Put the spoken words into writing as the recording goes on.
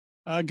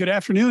Good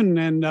afternoon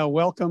and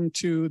welcome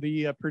to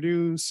the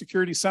Purdue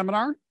Security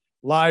Seminar,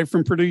 live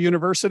from Purdue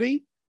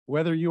University.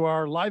 Whether you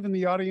are live in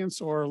the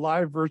audience or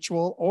live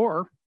virtual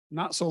or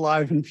not so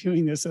live and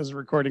viewing this as a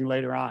recording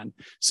later on.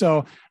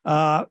 So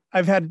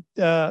I've had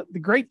the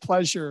great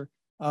pleasure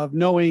of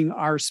knowing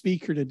our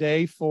speaker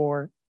today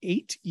for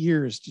 8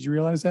 years. Did you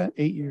realize that?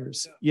 8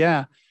 years.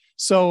 Yeah.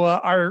 So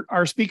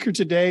our speaker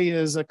today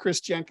is Chris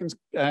Jenkins.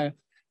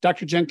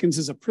 Dr. Jenkins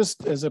is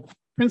a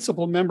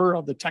principal member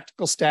of the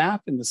technical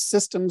staff in the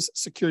Systems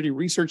Security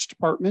Research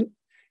Department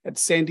at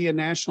Sandia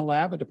National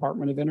Lab, a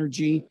Department of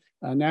Energy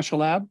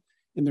National Lab,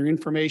 in their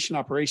Information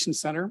Operations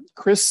Center.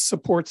 Chris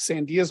supports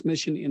Sandia's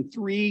mission in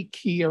 3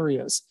 key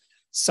areas: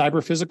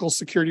 cyber physical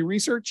security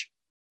research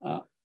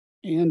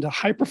and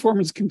high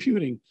performance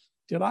computing.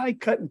 Did I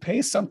cut and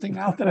paste something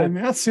out that I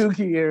missed? 2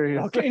 key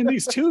areas. Okay, in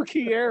these 2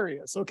 key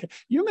areas. Okay,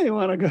 you may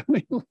want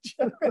to go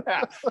check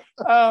that.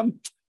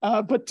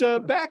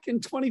 But back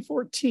in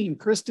 2014,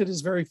 Chris did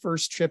his very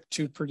first trip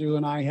to Purdue,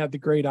 and I had the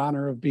great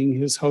honor of being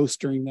his host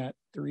during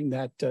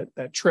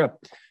that trip.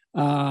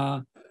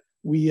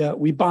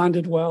 We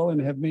bonded well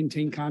and have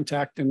maintained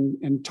contact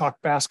and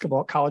talked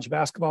basketball, college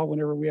basketball,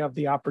 whenever we have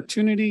the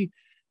opportunity.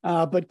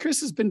 But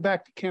Chris has been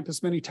back to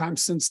campus many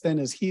times since then,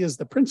 as he is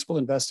the principal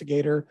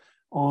investigator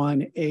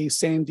on a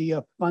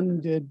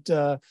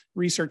Sandia-funded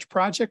research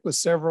project with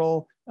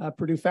several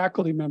Purdue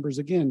faculty members.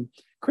 Again,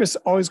 Chris,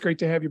 always great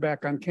to have you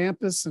back on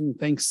campus, and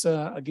thanks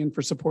again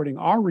for supporting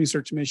our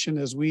research mission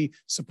as we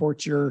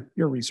support your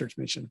research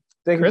mission.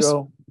 Thank Chris? you,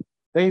 Joe.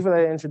 Thank you for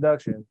that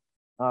introduction.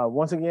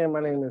 Once again,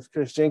 my name is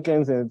Chris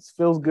Jenkins, and it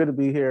feels good to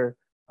be here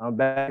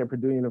back at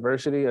Purdue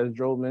University. As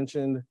Joe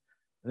mentioned,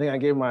 I think I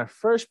gave my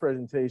first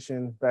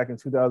presentation back in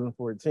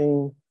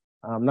 2014,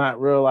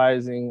 not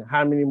realizing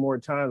how many more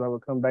times I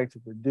would come back to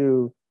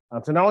Purdue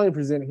to not only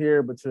present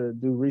here, but to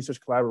do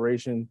research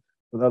collaboration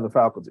with other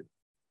faculty.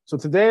 So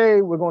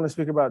today we're going to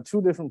speak about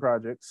 2 different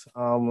projects.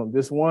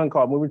 This one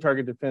called Moving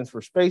Target Defense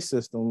for Space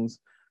Systems.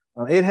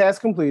 It has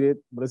completed,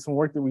 but it's some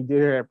work that we did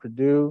here at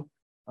Purdue.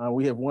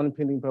 We have 1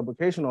 pending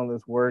publication on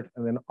this work,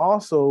 and then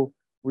also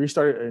we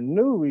started a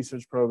new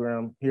research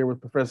program here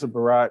with Professor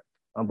Bharat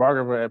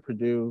Bhargava at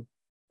Purdue,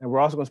 and we're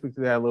also going to speak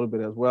to that a little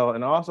bit as well.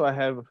 And also I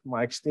have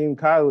my esteemed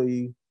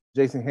colleague,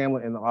 Jason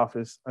Hamlet, in the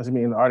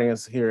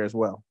audience here as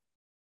well.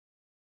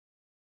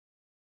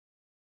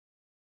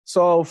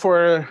 So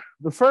for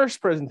the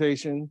first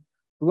presentation,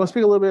 we're going to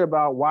speak a little bit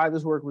about why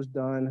this work was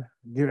done,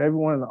 give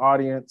everyone in the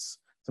audience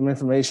some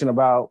information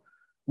about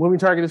moving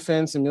target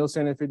defense and MIL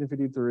Standard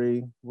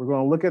 1553. We're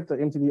going to look at the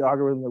MTD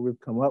algorithm that we've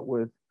come up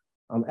with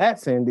at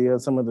Sandia,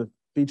 some of the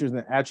features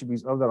and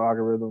attributes of that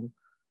algorithm,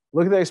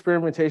 look at the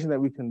experimentation that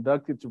we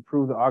conducted to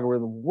prove the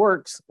algorithm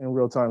works in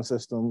real-time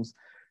systems,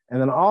 and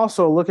then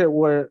also look at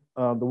what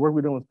the work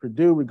we're doing with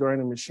Purdue regarding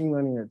the machine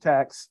learning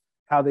attacks,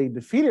 how they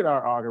defeated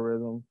our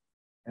algorithm,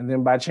 and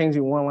then by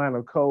changing 1 line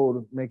of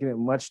code, making it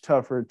much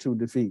tougher to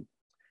defeat.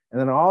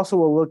 And then also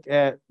we'll look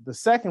at the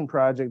second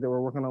project that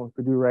we're working on with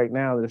Purdue right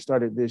now that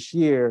started this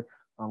year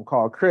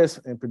called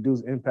CRISP, and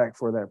Purdue's impact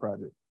for that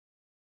project.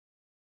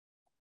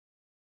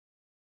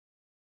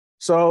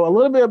 So a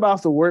little bit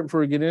about the work before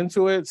we get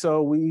into it.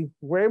 So we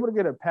were able to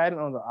get a patent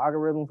on the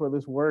algorithm for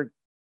this work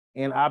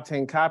and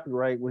obtain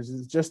copyright, which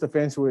is just a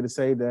fancy way to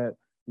say that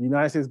the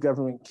United States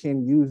government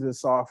can use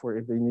this software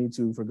if they need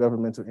to for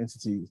governmental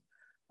entities.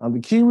 The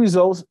key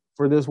results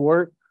for this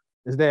work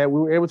is that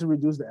we were able to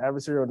reduce the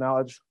adversarial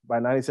knowledge by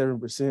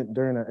 97%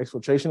 during an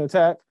exfiltration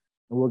attack,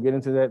 and we'll get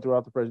into that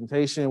throughout the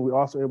presentation. We're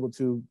also able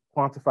to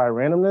quantify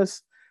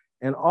randomness,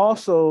 and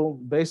also,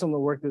 based on the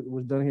work that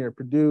was done here at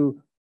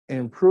Purdue,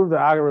 improve the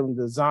algorithm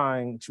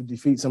design to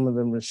defeat some of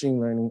the machine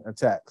learning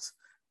attacks.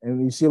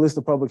 And you see a list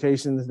of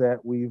publications that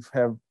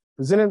have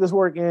presented this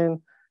work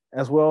in,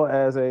 as well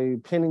as a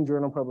pending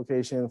journal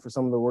publication for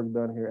some of the work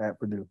done here at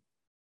Purdue.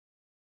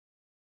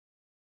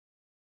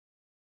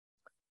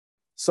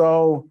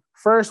 So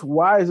first,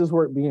 why is this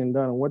work being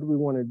done? What do we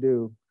want to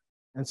do?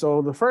 And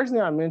so the first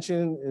thing I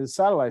mentioned is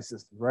satellite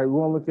systems, right? We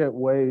want to look at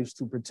ways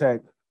to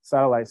protect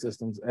satellite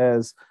systems.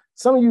 As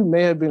some of you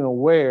may have been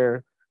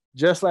aware,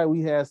 just like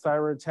we had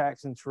cyber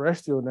attacks in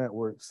terrestrial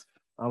networks,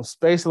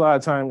 space a lot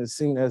of times is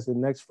seen as the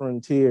next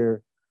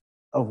frontier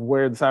of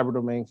where the cyber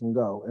domain can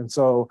go. And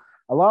so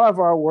a lot of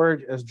our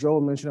work, as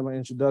Joel mentioned in my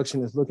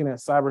introduction, is looking at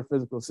cyber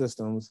physical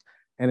systems.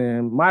 And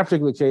in my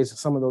particular case,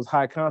 some of those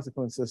high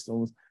consequence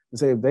systems, to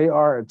say if they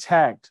are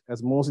attacked,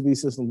 as most of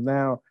these systems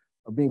now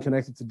are being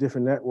connected to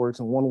different networks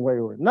in one way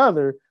or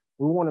another,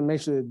 we want to make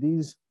sure that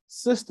these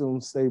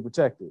systems stay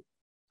protected.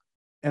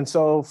 And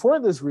so for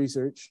this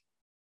research,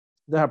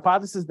 the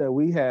hypothesis that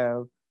we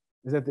have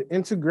is that the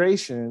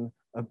integration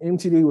of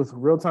MTD with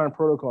real-time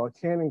protocol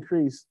can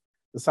increase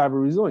the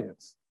cyber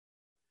resilience.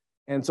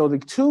 And so the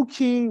 2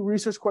 key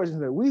research questions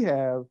that we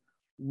have,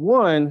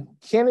 1,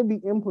 can it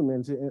be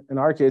implemented? In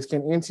our case,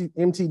 can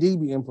MTD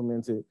be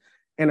implemented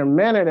in a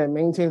manner that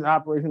maintains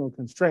operational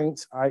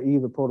constraints, i.e.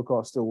 the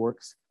protocol still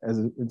works as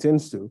it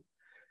intends to?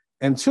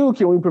 And 2,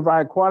 can we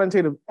provide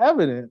quantitative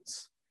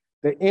evidence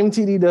that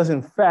MTD does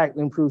in fact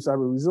improve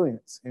cyber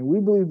resilience. And we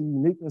believe the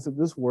uniqueness of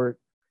this work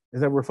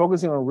is that we're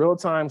focusing on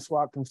real-time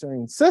SWOT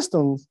constrained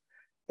systems.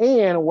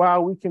 And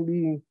while we can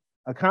be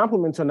a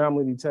complement to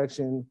anomaly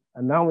detection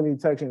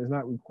is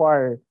not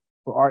required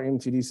for our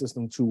MTD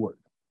system to work.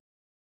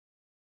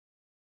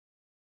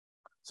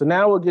 So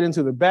now we'll get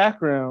into the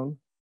background.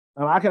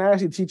 I can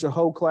actually teach a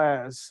whole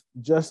class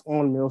just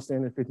on MIL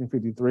Standard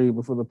 1553,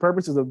 but for the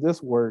purposes of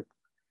this work,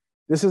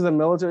 this is a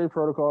military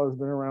protocol that's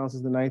been around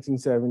since the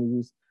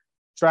 1970s.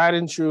 Tried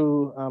and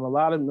true. A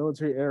lot of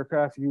military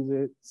aircraft use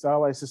it.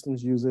 Satellite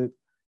systems use it.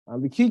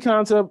 The key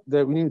concept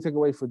that we need to take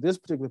away for this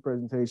particular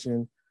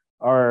presentation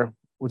are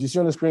what you see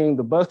on the screen: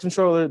 the bus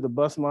controller, the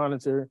bus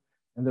monitor,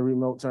 and the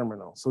remote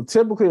terminal. So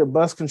typically a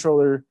bus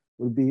controller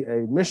would be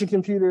a mission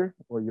computer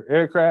or your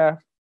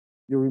aircraft.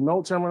 Your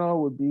remote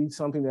terminal would be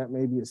something that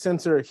may be a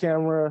sensor, a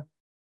camera,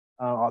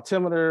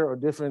 altimeter, or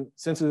different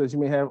sensors that you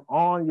may have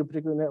on your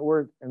particular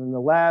network. And then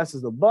the last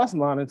is the bus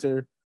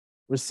monitor,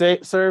 which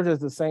serves as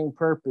the same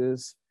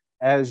purpose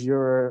as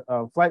your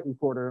flight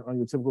recorder on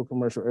your typical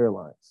commercial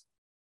airlines.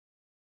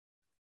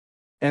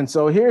 And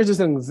so here's just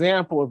an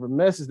example of a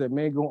message that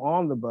may go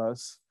on the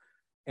bus.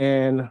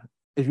 And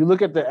if you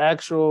look at the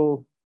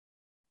actual,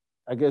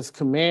 I guess,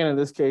 command in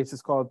this case,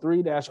 it's called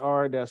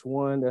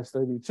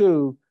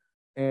 3-R-1-32.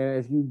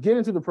 And if you get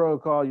into the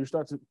protocol, you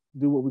start to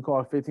do what we call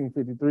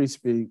 1553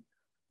 speak.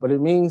 But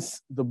it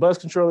means the bus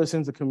controller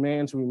sends a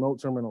command to remote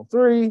terminal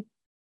 3.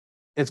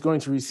 It's going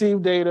to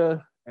receive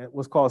data at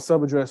what's called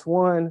subaddress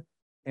 1.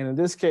 And in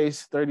this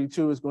case,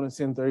 32 is going to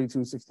send 32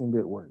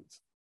 16-bit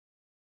words.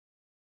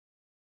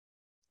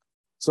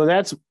 So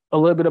that's a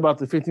little bit about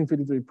the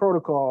 1553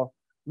 protocol.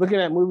 Looking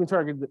at moving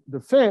target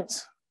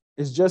defense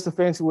is just a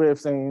fancy way of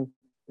saying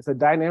it's a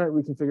dynamic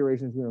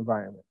reconfiguration of your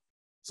environment.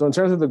 So in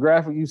terms of the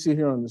graphic you see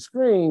here on the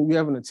screen, you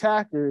have an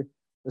attacker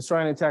that's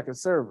trying to attack a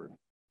server.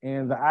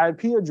 And the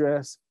IP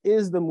address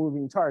is the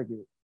moving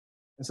target.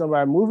 And so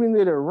by moving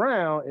it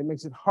around, it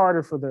makes it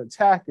harder for the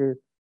attacker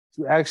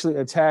to actually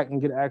attack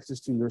and get access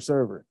to your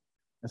server.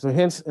 And so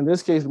hence, in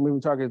this case, the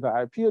moving target is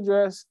the IP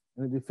address,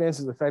 and the defense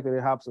is the fact that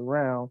it hops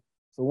around.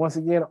 So once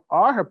again,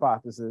 our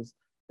hypothesis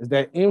is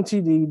that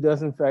MTD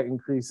does in fact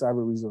increase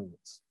cyber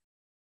resilience.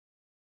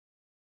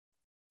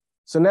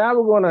 So now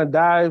we're going to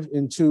dive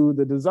into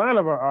the design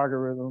of our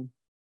algorithm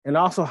and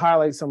also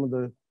highlight some of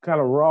the kind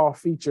of raw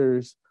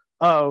features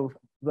of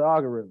the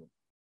algorithm.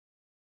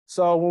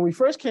 So when we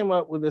first came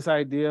up with this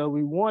idea,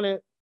 we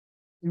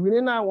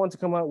did not want to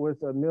come up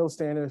with a MIL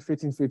standard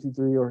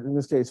 1553, or in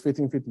this case,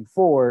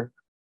 1554.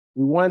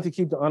 We wanted to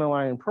keep the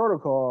underlying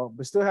protocol,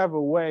 but still have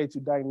a way to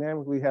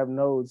dynamically have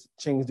nodes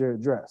change their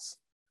address.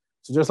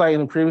 So just like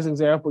in the previous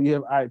example, you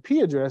have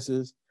IP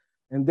addresses.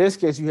 In this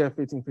case, you have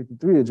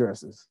 1553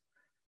 addresses.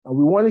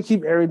 We want to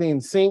keep everything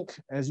in sync.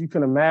 As you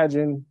can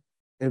imagine,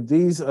 if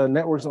these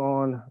networks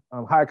on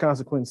high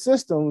consequence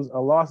systems, a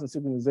loss in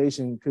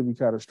synchronization could be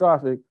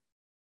catastrophic.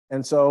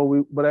 And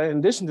so but in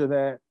addition to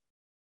that,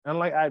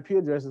 unlike IP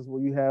addresses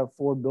where you have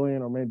 4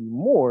 billion or maybe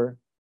more,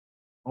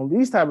 on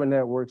these type of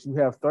networks, you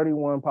have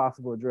 31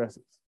 possible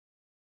addresses.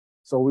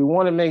 So we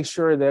want to make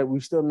sure that we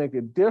still make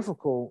it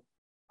difficult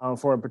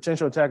for a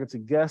potential attacker to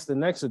guess the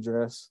next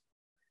address.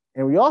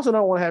 And we also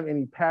don't want to have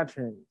any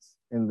patterns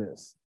in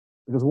this,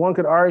 because one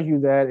could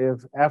argue that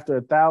if after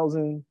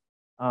 1,000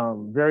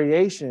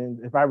 variations,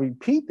 if I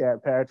repeat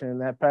that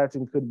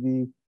pattern could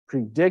be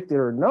predicted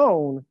or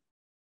known,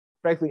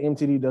 effectively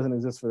MTD doesn't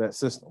exist for that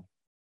system.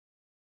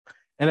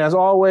 And as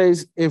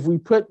always, if we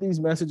put these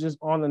messages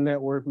on the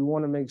network, we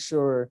want to make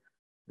sure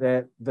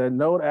that the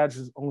node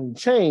addresses only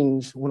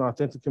change when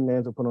authentic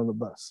commands are put on the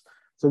bus.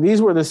 So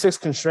these were the 6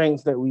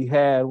 constraints that we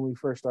had when we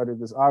first started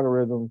this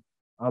algorithm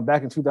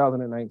back in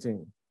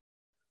 2019.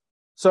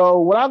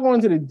 So without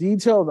going into the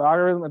detail of the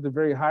algorithm at the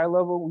very high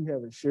level, we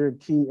have a shared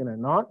key and a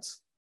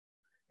nonce,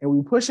 and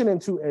we push it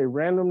into a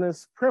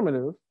randomness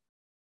primitive,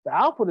 the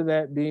output of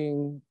that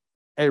being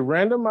a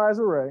randomized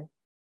array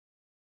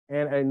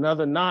and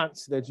another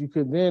nonce that you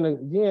could then,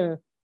 again,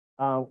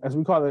 as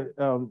we call it,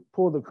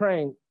 pull the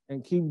crank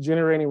and keep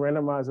generating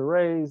randomized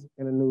arrays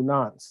in a new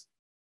nonce.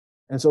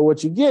 And so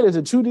what you get is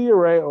a 2D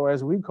array, or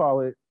as we call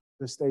it,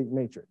 the state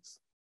matrix.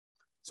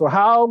 So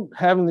how,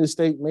 having this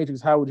state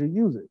matrix, how would you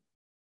use it?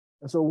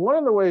 And so one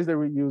of the ways that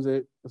we use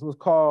it is what's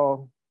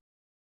called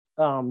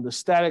the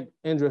static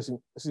addressing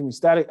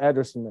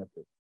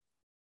method.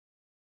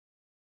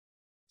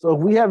 So if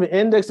we have an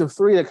index of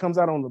 3 that comes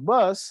out on the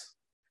bus,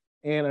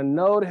 and a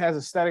node has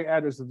a static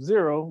address of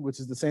 0, which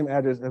is the same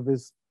address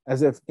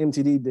as if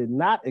MTD did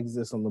not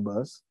exist on the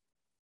bus,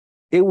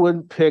 it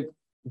would pick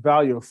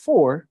value of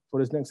 4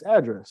 for this next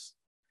address.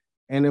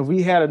 And if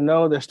we had a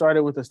node that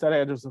started with a static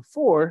address of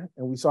 4,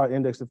 and we saw an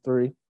index of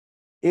 3,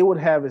 it would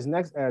have its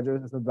next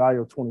address as a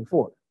value of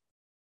 24.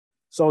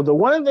 So the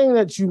one thing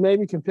that you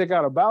maybe can pick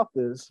out about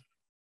this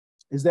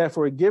is that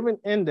for a given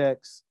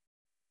index,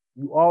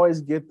 you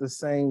always get the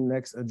same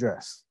next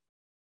address.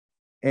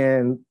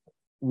 And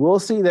we'll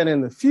see that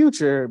in the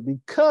future,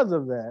 because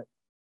of that,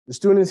 the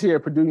students here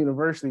at Purdue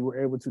University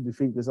were able to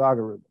defeat this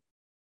algorithm.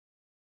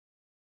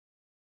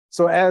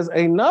 So as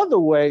another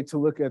way to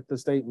look at the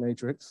state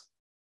matrix,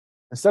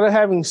 instead of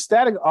having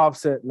static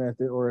offset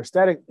method or a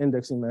static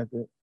indexing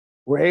method,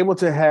 we're able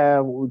to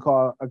have what we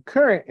call a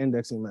current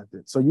indexing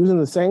method. So using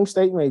the same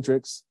state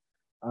matrix,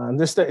 in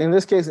this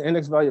case, an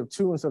index value of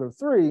 2 instead of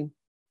 3,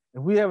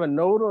 if we have a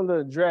node on the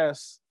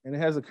address and it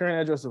has a current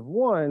address of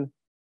 1,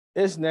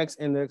 its next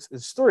index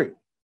is 3.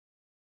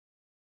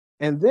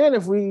 And then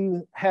if we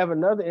have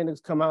another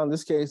index come out, in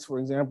this case, for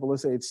example,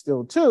 let's say it's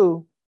still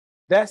 2,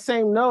 that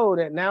same node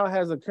that now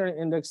has a current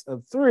index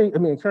of 3,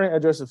 current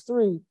address of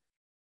 3,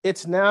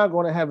 it's now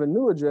going to have a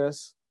new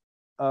address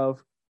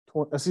of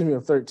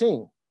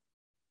 13.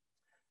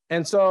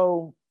 And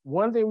so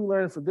one thing we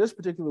learned for this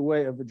particular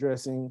way of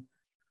addressing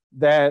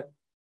that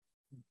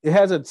it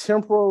has a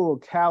temporal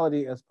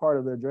locality as part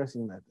of the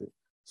addressing method.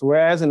 So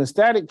whereas in a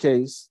static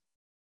case,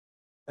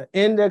 the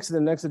index of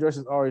the next address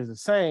is always the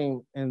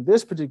same, in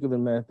this particular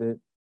method,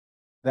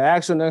 the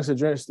actual next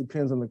address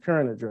depends on the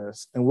current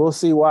address. And we'll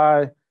see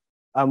why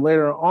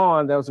later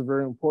on that was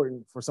very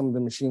important for some of the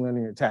machine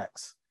learning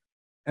attacks.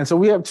 And so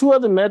we have two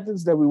other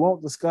methods that we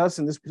won't discuss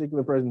in this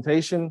particular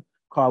presentation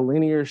called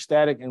linear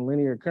static and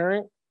linear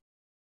current.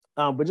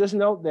 But just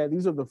note that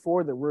these are the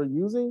four that we're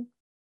using,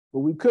 but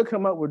we could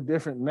come up with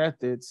different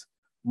methods.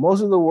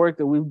 Most of the work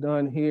that we've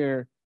done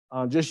here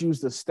just use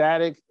the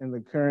static and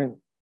the current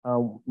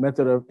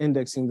method of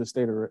indexing the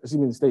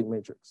state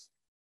matrix.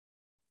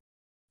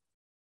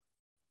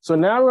 So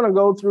now we're going to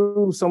go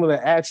through some of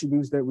the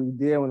attributes that we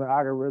did when the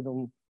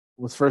algorithm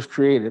was first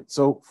created.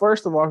 So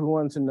first of all, we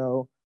wanted to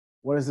know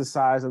what is the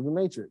size of the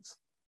matrix.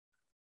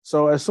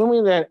 So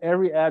assuming that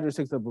every address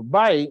takes up a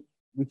byte,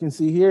 we can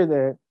see here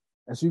that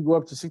as we go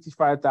up to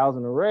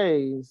 65,000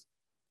 arrays,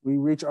 we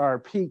reach our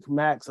peak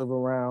max of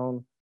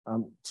around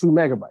 2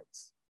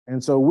 megabytes.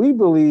 And so we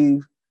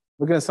believe,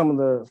 looking at some of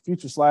the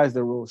future slides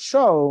that will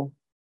show,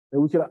 that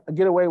we could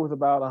get away with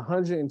about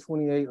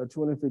 128 or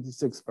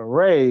 256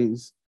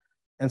 arrays.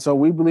 And so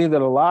we believe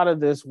that a lot of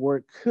this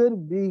work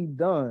could be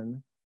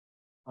done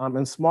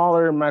in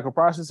smaller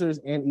microprocessors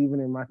and even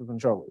in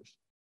microcontrollers.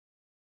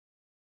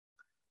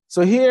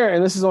 So here,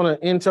 and this is on an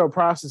Intel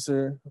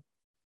processor,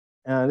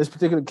 in this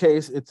particular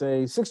case, it's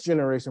a 6th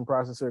generation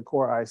processor,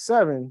 Core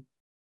i7.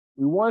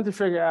 We wanted to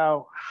figure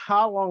out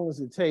how long does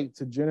it take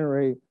to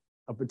generate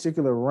a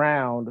particular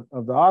round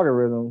of the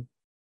algorithm.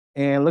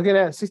 And looking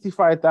at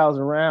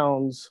 65,000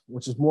 rounds,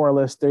 which is more or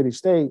less steady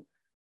state,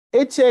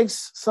 it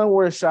takes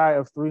somewhere shy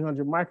of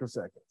 300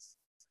 microseconds.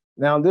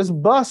 Now, this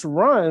bus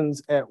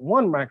runs at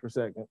 1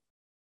 microsecond.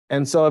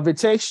 And so if it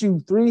takes you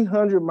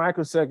 300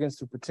 microseconds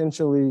to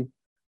potentially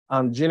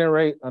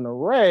generate an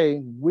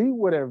array, we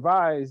would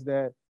advise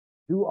that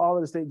do all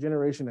of the state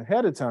generation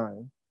ahead of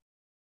time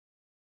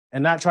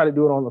and not try to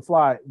do it on the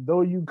fly,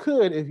 though you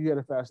could if you had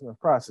a fast enough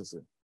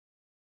processor.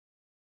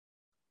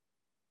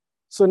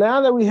 So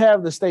now that we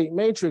have the state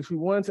matrix, we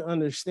wanted to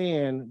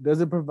understand, does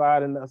it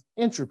provide enough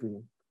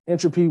entropy?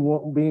 Entropy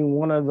being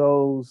one of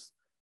those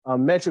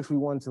metrics we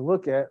wanted to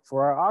look at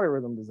for our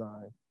algorithm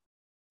design.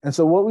 And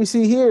so what we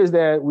see here is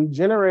that we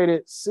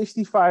generated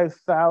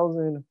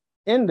 65,000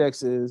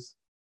 indexes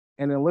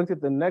and then looked at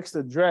the next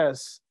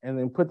address and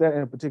then put that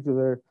in a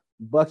particular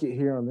bucket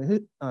here on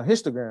the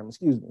histogram,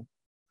 excuse me.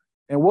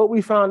 And what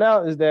we found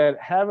out is that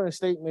having a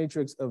state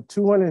matrix of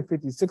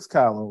 256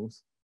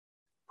 columns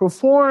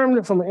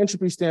performed from an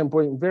entropy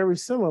standpoint very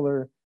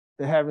similar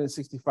to having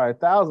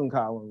 65,000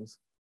 columns.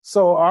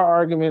 So our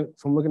argument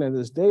from looking at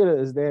this data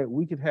is that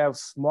we could have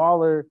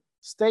smaller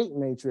state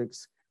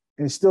matrix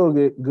and still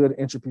get good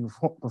entropy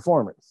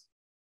performance.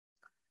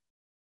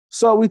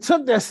 So we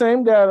took that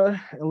same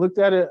data and looked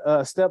at it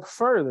a step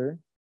further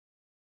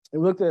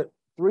and looked at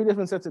 3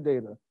 different sets of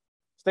data.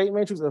 State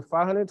matrix of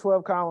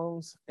 512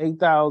 columns,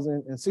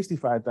 8,000, and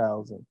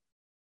 65,000.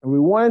 And we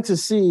wanted to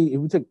see if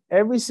we took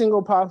every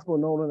single possible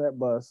node on that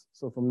bus,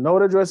 so from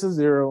node address of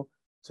 0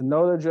 to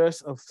node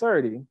address of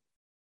 30,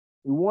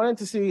 we wanted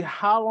to see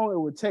how long it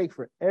would take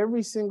for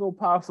every single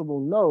possible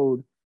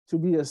node to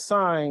be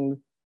assigned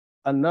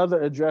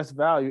another address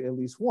value at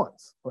least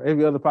once, or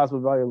every other possible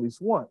value at least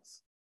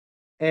once.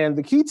 And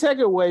the key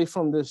takeaway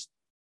from this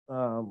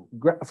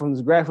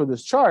graph of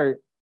this chart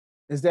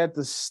is that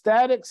the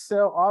static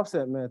cell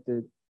offset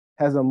method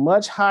has a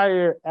much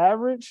higher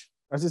average,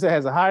 I should say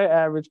has a higher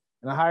average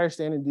and a higher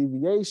standard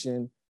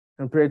deviation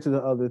compared to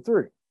the other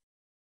 3.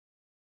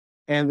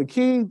 And the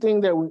key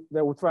thing that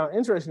we found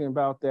interesting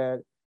about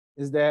that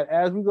is that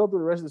as we go through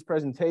the rest of this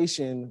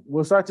presentation,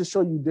 we'll start to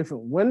show you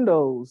different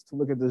windows to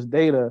look at this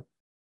data.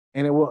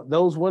 And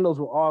those windows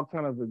will all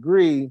kind of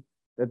agree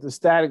that the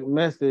static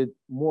method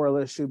more or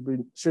less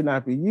should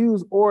not be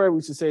used, or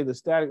we should say the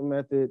static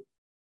method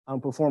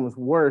performs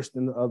worse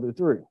than the other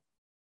 3.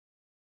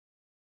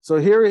 So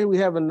here we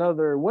have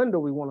another window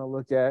we want to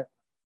look at.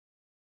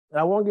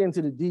 I won't get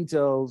into the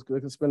details because I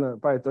can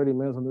spend probably 30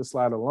 minutes on this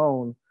slide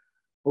alone,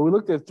 but we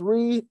looked at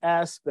 3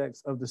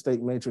 aspects of the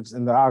state matrix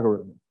in the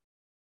algorithm: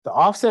 the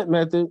offset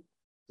method,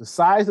 the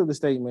size of the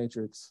state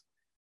matrix,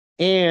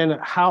 and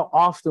how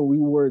often we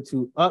were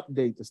to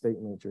update the state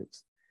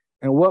matrix.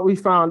 And what we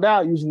found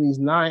out using these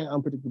 9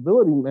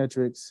 unpredictability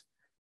metrics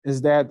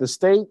is that the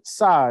state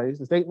size,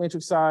 the state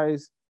matrix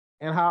size,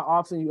 and how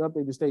often you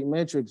update the state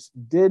metrics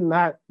did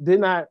not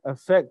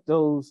affect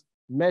those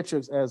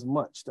metrics as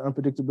much, the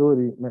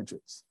unpredictability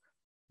metrics.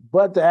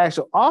 But the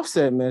actual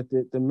offset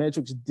method, the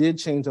metrics did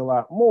change a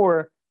lot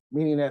more,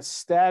 meaning that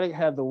static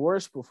had the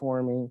worst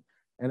performing.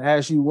 And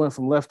as you went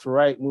from left to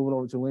right, moving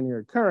over to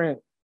linear current,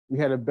 we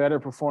had a better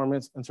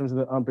performance in terms of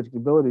the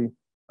unpredictability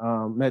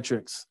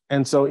metrics.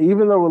 And so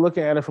even though we're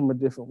looking at it from a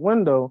different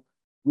window,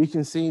 we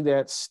can see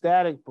that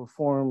static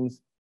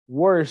performs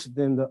worse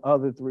than the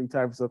other 3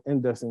 types of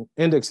indexing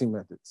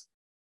methods.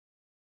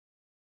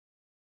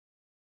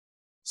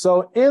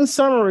 So in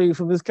summary,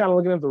 from this kind of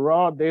looking at the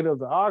raw data of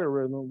the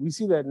algorithm, we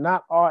see that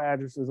not all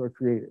addresses are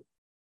created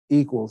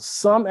equal.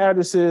 Some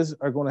addresses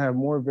are going to have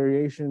more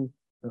variation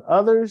than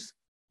others,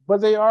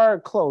 but they are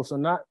close, so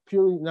not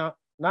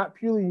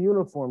purely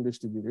uniform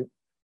distributed.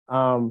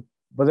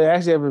 But they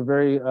actually have a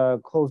very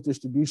close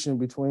distribution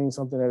between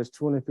something that is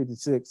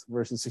 256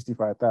 versus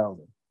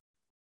 65,000.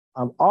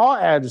 All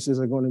addresses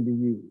are going to be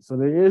used. So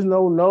there is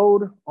no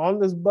node on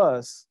this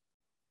bus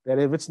that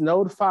if it's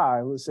node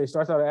 5, let's say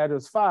starts out at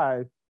address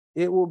 5,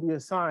 it will be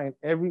assigned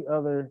every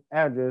other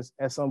address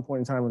at some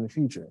point in time in the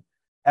future,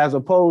 as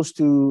opposed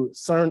to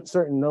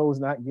certain nodes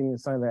not getting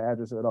assigned that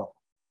address at all.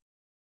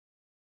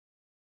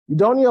 You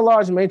don't need a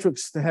large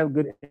matrix to have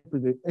good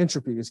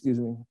entropy,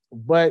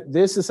 but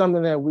this is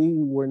something that we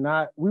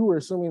were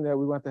assuming that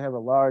we want to have a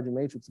large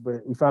matrix,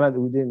 but we found out that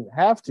we didn't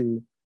have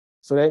to.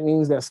 So that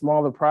means that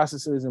smaller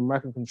processors and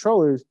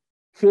microcontrollers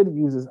could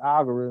use this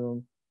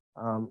algorithm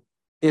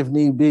if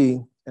need be.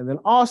 And then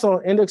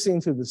also indexing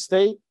to the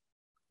state,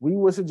 we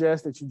would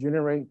suggest that you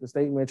generate the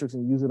state matrix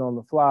and use it on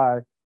the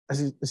fly.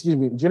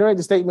 Generate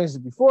the state matrix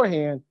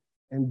beforehand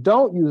and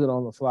don't use it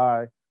on the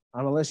fly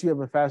unless you have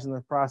a fast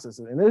enough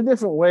processor. And there's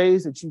different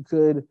ways that you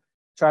could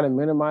try to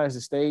minimize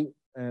the state.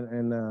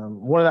 And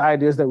one of the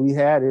ideas that we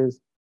had is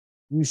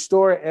you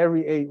store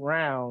every 8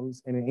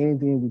 rounds, and then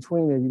anything in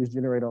between there, you just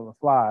generate on the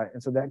fly.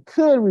 And so that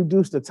could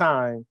reduce the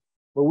time,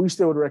 but we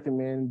still would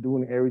recommend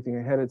doing everything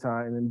ahead of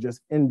time and then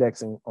just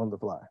indexing on the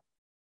fly.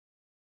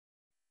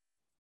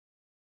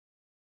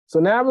 So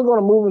now we're going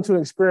to move into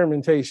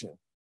experimentation.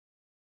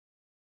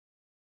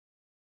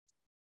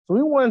 So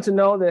we wanted to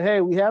know that, hey,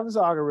 we have this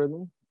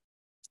algorithm.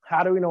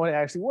 How do we know it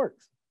actually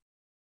works?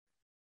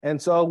 And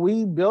so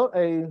we built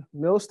a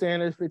mill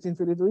standard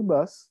 1553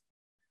 bus,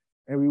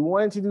 and we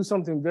wanted to do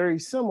something very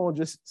simple,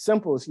 just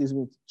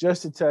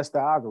to test the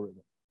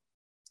algorithm.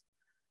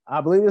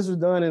 I believe this was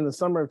done in the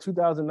summer of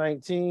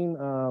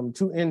 2019,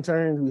 2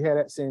 interns we had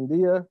at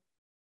Sandia.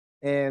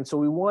 And so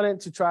we wanted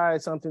to try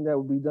something that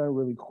would be done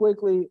really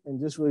quickly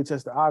and just really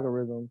test the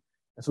algorithm.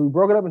 And so we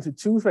broke it up into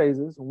 2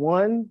 phases.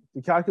 1,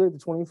 to calculate the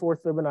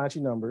 24th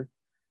Fibonacci number,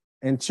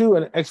 and 2,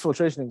 an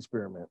exfiltration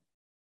experiment.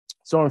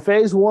 So in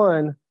phase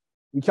 1,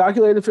 we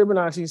calculated the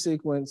Fibonacci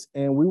sequence,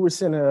 and we were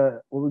sent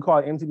what we call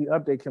an MTD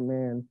update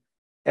command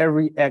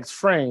every X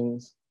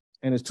frames,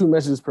 and it's 2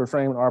 messages per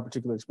frame in our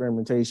particular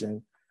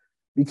experimentation.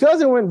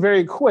 Because it went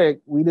very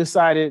quick, we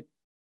decided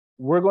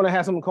we're going to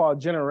have something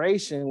called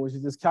generation, which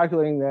is just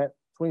calculating that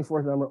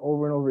 24th number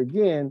over and over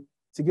again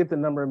to get the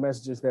number of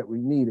messages that we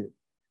needed.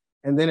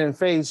 And then in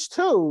phase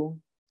 2,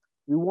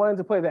 we wanted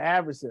to play the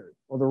adversary,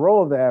 or the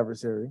role of the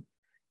adversary.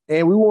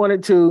 And we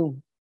wanted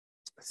to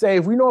say,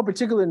 if we know a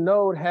particular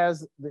node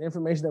has the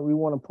information that we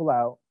want to pull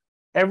out,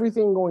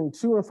 everything going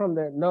to and from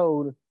that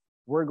node,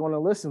 we're going to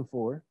listen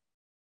for.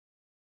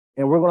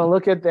 And we're going to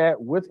look at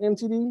that with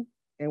MTD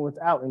and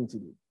without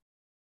MTD.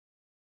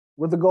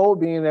 With the goal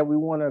being that we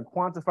want to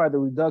quantify the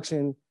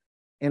reduction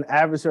in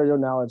adversarial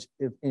knowledge,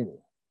 if any.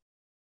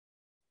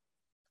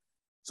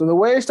 So the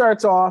way it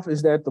starts off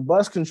is that the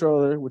bus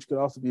controller, which could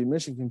also be a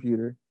mission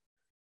computer,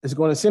 is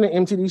going to send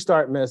an MTD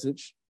start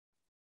message.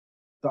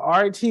 The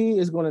RT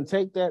is going to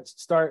take that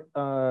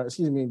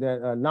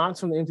nonce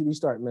from the MTD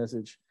start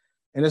message,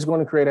 and it's going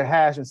to create a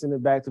hash and send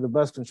it back to the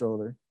bus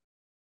controller.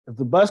 If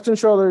the bus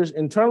controller's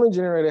internally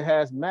generated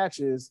hash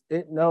matches,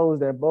 it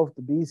knows that both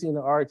the BC and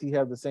the RT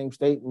have the same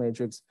state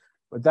matrix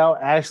without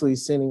actually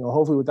sending, or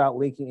hopefully without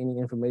leaking any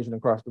information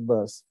across the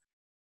bus.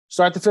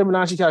 Start the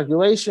Fibonacci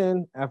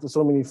calculation. After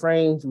so many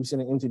frames, we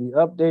send an MTD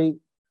update,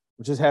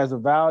 which just has a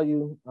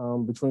value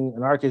in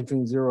our case,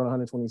 between 0 and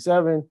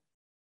 127.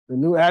 The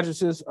new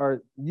addresses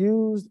are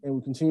used, and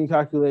we continue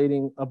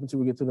calculating up until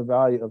we get to the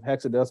value of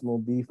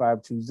hexadecimal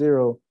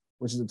B520,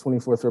 which is the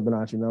 24th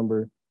Fibonacci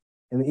number.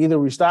 And either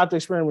we stop the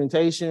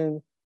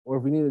experimentation, or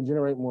if we need to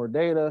generate more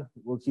data,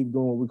 we'll keep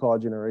doing what we call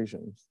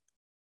generations.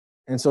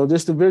 And so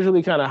just to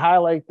visually kind of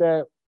highlight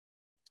that,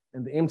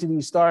 in the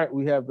MTD start,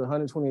 we have the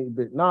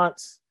 128-bit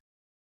nonce.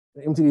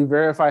 The MTD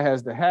verify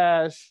has the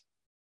hash.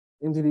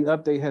 MTD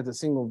update has a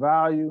single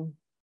value.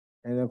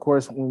 And then of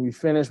course, when we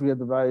finish, we have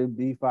the value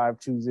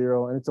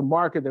B520. And it's a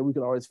marker that we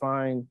can always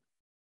find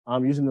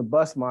using the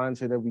bus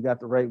monitor that we got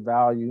the right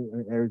value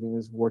and everything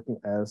is working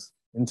as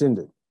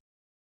intended.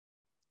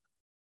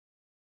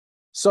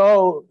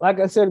 So like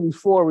I said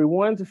before, we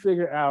wanted to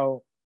figure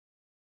out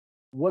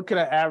what could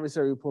an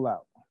adversary pull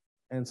out.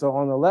 And so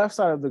on the left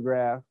side of the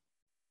graph,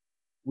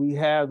 we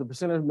have the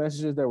percentage of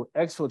messages that were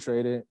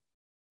exfiltrated.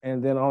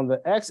 And then on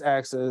the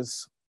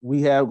x-axis,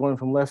 we have going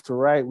from left to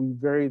right, we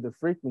vary the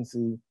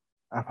frequency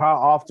of how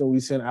often we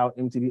send out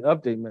MTD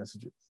update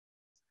messages.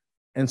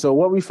 And so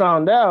what we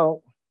found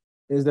out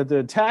is that the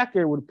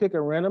attacker would pick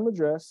a random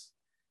address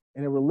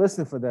and it would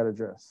listen for that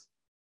address.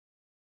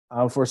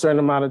 For a certain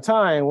amount of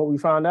time, what we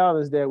found out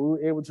is that we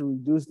were able to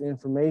reduce the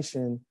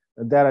information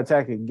that that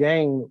attacker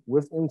gained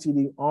with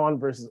MTD on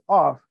versus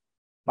off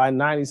by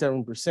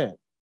 97%.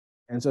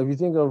 And so if you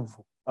think of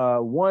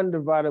 1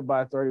 divided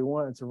by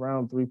 31, it's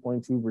around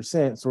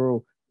 3.2%.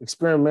 So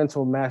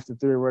experimental matched the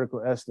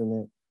theoretical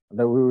estimate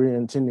that we were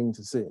intending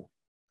to see.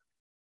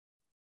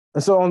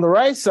 And so on the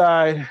right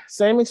side,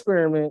 same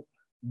experiment,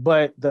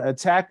 but the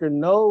attacker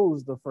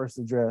knows the first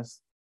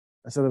address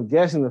instead of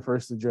guessing the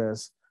first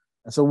address.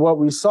 And so what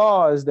we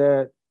saw is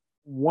that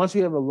once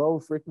we have a low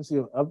frequency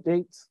of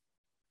updates,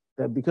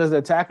 that because the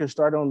attacker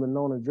started on the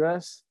known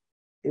address,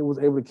 it was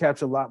able to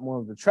capture a lot more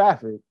of the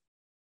traffic.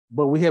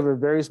 But we have a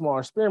very small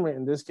experiment,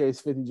 in this case,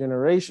 50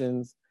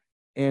 generations.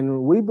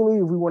 And we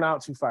believe we went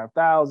out to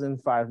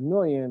 5,000, 5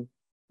 million.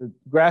 The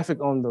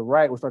graphic on the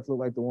right will start to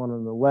look like the one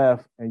on the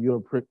left, and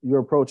you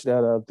approach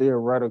that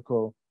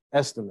theoretical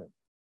estimate.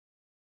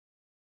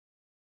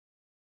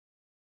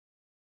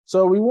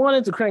 So we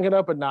wanted to crank it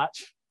up a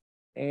notch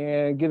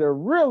and get a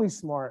really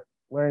smart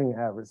learning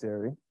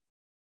adversary.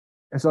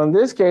 And so in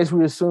this case,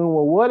 we assume,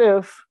 well, what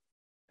if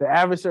the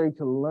adversary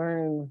could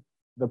learn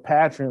the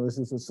pattern, let's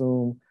just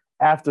assume,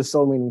 after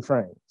so many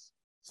frames?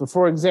 So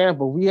for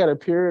example, we had a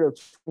period of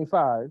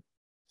 25.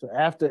 So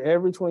after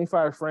every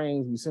 25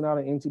 frames, we send out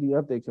an MTD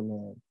update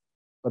command.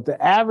 But the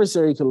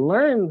adversary could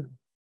learn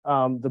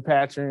the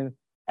pattern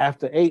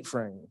after 8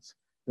 frames.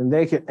 Then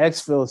they could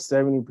exfil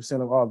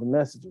 70% of all the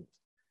messages.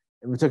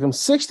 If we took them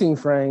 16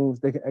 frames,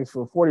 they could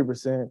exfil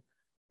 40%.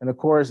 And of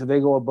course, if they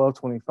go above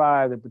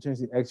 25, they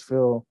potentially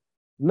exfil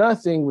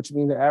nothing, which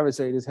means the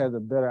adversary just has a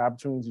better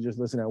opportunity to just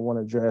listen at one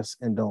address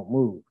and don't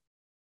move.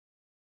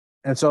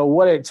 And so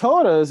what it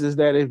told us is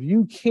that if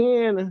you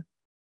can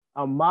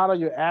model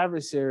your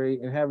adversary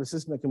and have a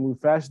system that can move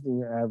faster than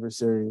your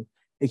adversary,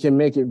 it can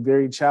make it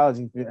very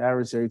challenging for your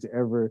adversary to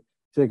ever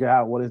figure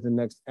out what is the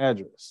next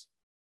address.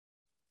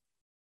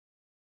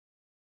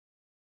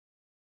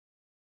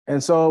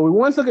 And so we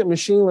want to look at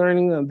machine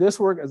learning. And this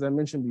work, as I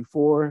mentioned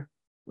before,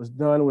 was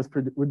done with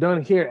we're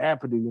done here at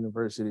Purdue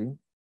University.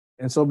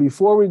 And so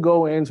before we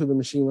go into the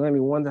machine learning, we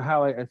wanted to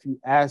highlight a few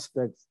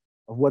aspects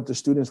of what the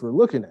students were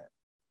looking at.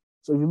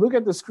 So if you look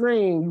at the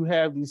screen, you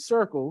have these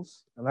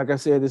circles. And like I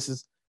said, this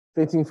is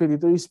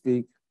 1553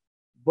 speak.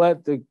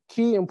 But the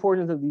key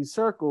importance of these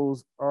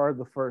circles are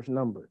the first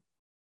number.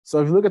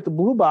 So if you look at the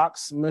blue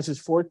box,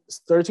 message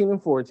 13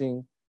 and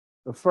 14,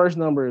 the first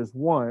number is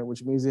 1,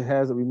 which means it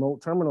has a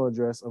remote terminal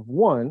address of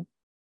 1.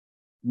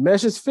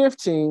 Message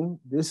 15,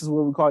 this is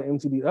what we call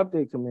MTD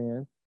update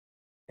command.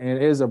 And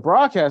it is a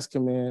broadcast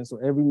command. So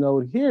every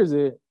node hears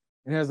it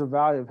and has a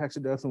value of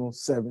hexadecimal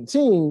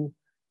 17.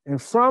 And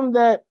from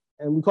that,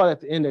 and we call that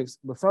the index,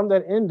 but from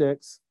that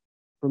index,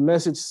 for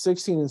message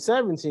 16 and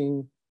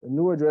 17, the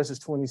new address is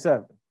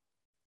 27.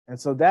 And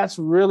so that's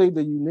really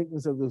the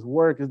uniqueness of this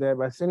work, is that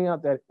by sending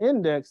out that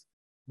index,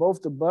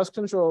 both the bus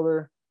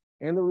controller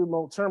and the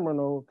remote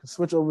terminal can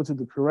switch over to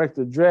the correct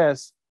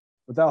address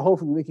without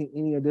hopefully leaking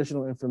any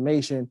additional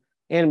information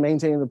and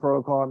maintaining the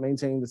protocol,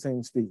 maintaining the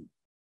same speed.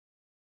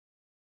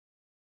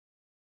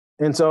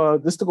 And so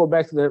just to go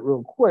back to that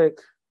real quick,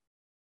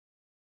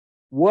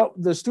 what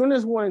the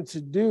students wanted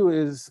to do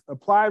is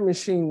apply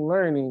machine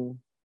learning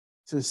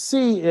to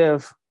see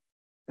if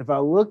I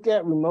look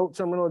at remote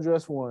terminal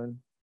address 1,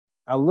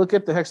 I look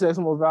at the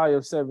hexadecimal value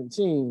of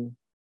 17,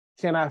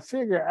 can I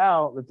figure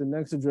out that the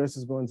next address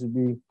is going to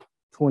be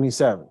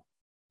 27?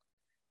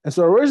 And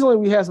so originally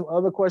we had some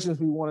other questions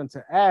we wanted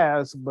to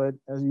ask, but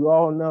as you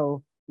all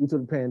know, due to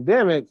the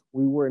pandemic,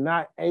 we were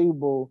not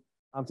able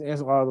to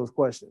answer all of those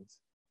questions.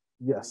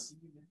 Yes.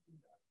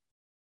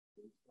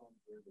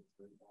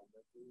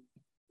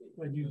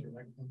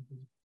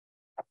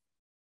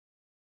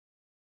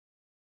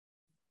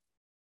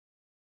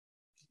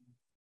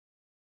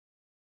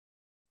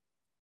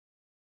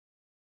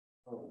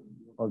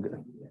 Okay.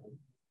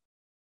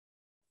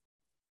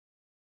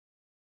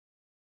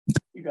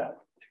 You got it.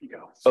 You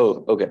go.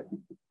 Oh, okay.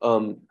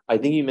 I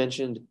think you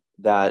mentioned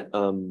that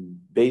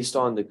based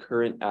on the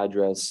current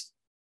address,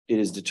 it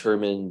is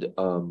determined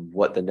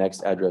what the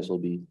next address will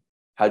be.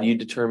 How do you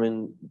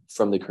determine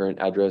from the current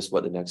address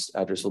what the next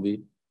address will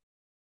be?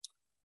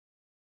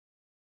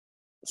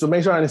 So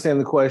make sure I understand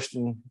the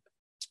question.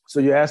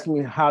 So you're asking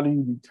me, how do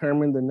you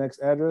determine the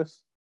next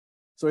address?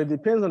 So it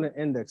depends on the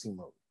indexing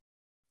mode.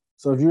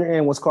 So if you're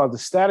in what's called the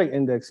static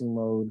indexing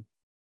mode,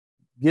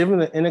 given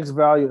the index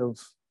value of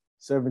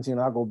 17,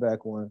 I'll go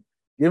back one,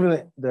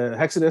 given the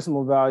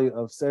hexadecimal value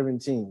of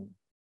 17,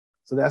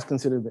 so that's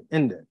considered the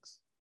index.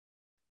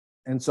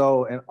 And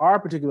so in our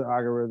particular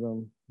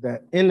algorithm,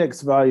 that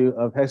index value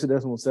of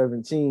hexadecimal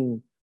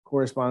 17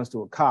 corresponds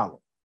to a column.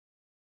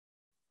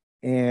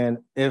 And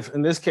if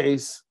in this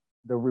case,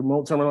 the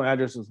remote terminal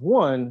address is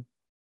 1.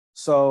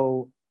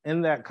 So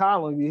in that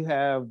column, you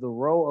have the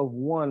row of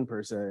 1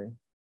 per se.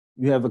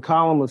 You have the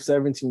column of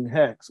 17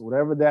 hex.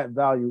 Whatever that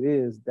value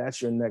is,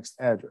 that's your next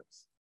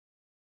address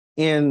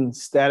in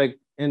static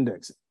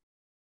indexing.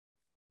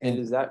 And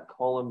is that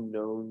column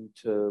known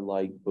to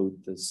like both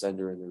the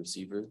sender and the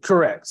receiver?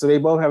 Correct. So they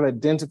both have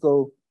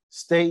identical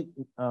state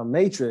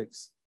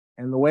matrix.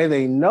 And the way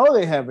they know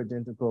they have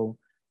identical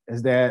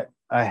is that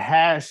a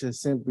hash is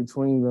sent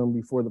between them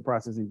before the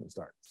process even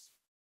starts.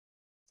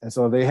 And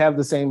so if they have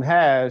the same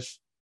hash,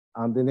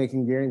 then they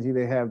can guarantee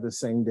they have the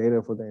same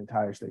data for the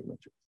entire state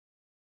matrix.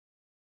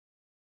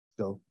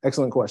 So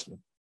excellent question.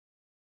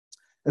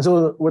 And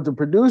so what the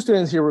Purdue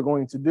students here were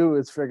going to do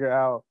is figure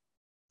out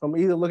from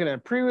either looking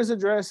at previous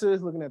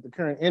addresses, looking at the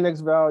current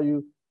index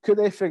value, could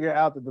they figure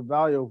out that the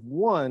value of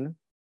 1,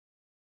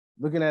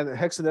 looking at the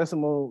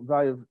hexadecimal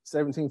value of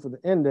 17 for the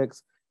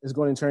index, is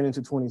going to turn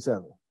into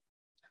 27.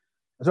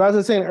 So as I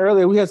was saying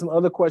earlier, we had some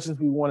other questions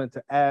we wanted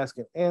to ask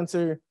and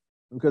answer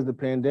because of the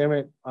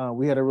pandemic.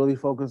 We had to really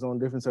focus on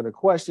different set of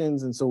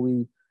questions. And so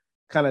we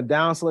kind of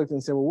down selected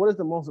and said, well, what is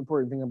the most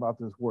important thing about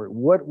this work?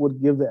 What would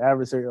give the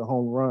adversary a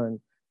home run?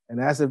 And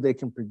ask if they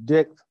can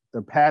predict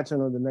the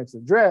pattern of the next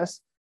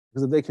address.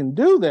 Because if they can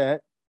do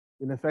that,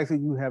 then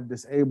effectively you have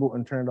disabled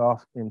and turned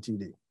off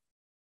MTD.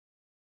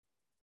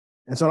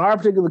 And so in our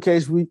particular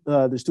case,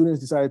 the students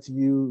decided to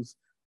use,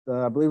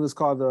 I believe it's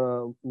called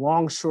the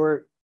long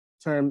short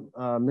term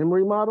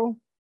memory model.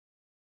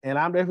 And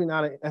I'm definitely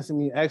not an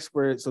SME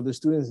expert, so the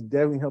students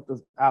definitely helped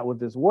us out with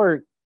this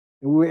work.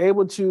 And we were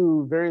able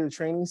to vary the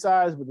training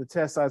size, but the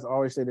test size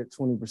always stayed at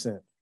 20%.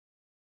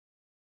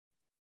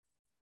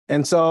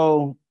 And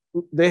so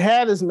they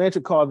had this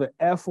metric called the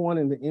F1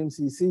 and the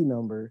MCC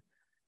number.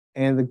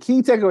 And the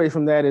key takeaway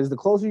from that is the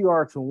closer you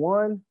are to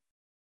 1,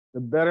 the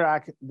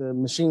better the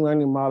machine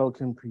learning model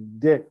can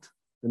predict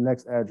the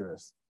next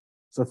address.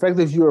 So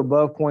effectively, if you're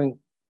above 0.9,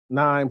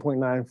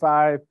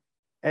 0.95,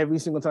 every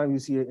single time you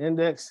see an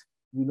index,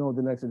 you know what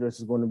the next address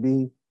is going to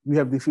be. You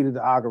have defeated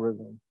the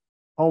algorithm.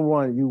 Home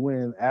run, you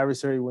win.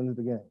 Adversary wins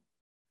the game.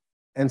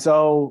 And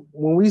so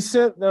when we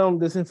sent them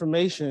this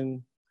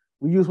information,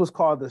 we use what's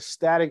called the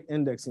static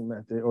indexing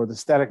method or the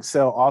static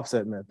cell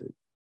offset method.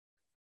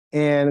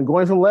 And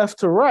going from left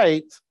to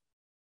right,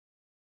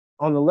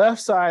 on the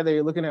left side,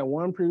 they're looking at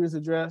 1 previous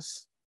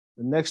address.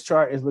 The next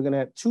chart is looking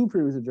at 2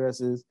 previous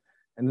addresses.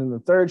 And then the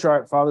third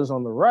chart follows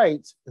on the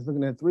right is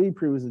looking at 3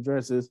 previous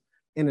addresses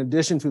in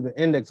addition to the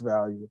index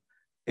value.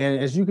 And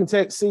as you can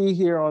see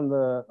here on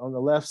the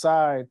left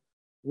side,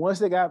 once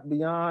they got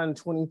beyond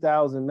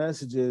 20,000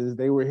 messages,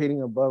 they were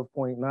hitting above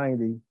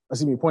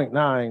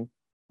 0.9,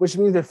 which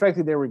means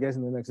effectively they were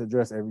guessing the next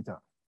address every time.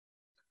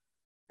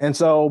 And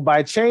so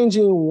by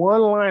changing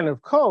 1 line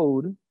of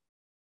code,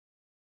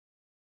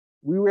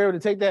 we were able to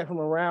take that from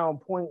around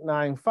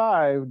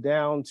 0.95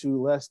 down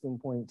to less than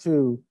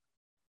 0.2,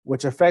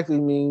 which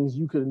effectively means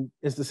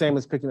it's the same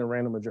as picking a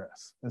random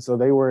address. And so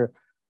they were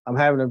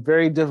having a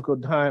very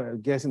difficult time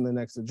at guessing the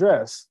next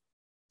address.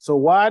 So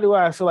why do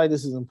I feel like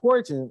this is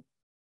important?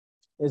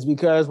 Is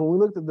because when we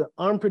looked at the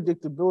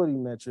unpredictability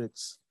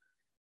metrics,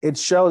 it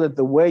showed that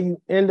the way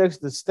you index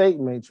the state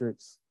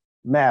matrix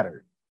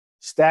mattered.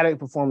 Static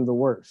performed the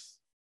worst.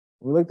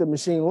 When we looked at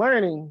machine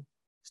learning,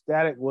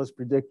 static was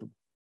predictable.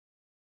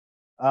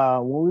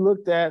 When we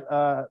looked at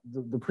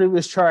the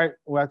previous chart,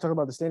 where I talked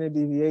about the standard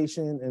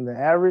deviation and the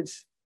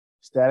average,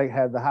 static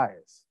had the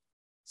highest.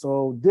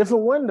 So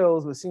different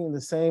windows were seeing the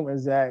same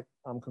exact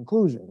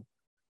conclusion.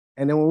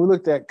 And then when we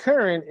looked at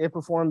current, it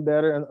performed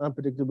better in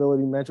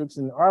unpredictability metrics.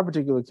 In our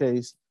particular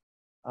case,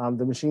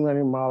 the machine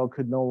learning model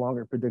could no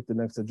longer predict the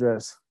next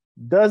address.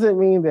 Doesn't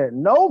mean that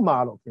no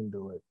model can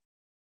do it.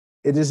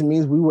 It just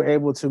means we were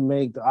able to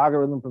make the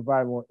algorithm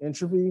provide more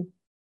entropy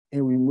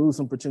and remove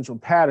some potential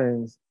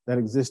patterns that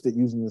existed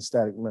using the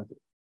static method.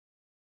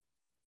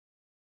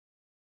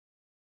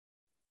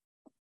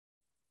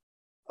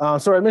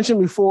 So I mentioned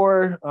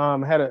before,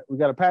 we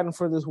got a patent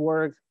for this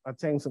work,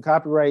 obtained some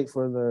copyright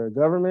for the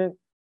government.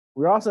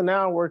 We're also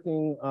now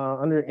working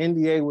under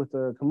NDA with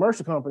the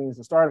commercial companies,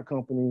 the startup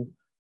company,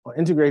 on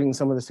integrating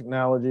some of this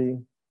technology.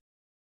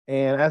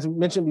 And as we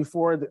mentioned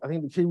before, I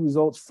think the key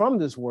results from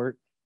this work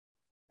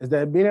is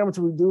that being able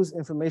to reduce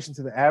information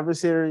to the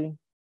adversary,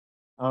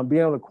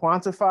 being able to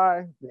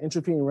quantify the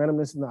entropy and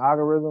randomness in the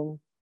algorithm.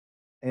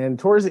 And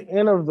towards the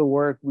end of the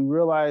work, we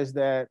realized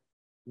that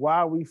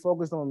while we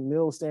focused on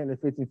Mills standard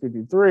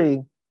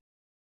 1553,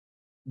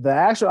 the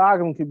actual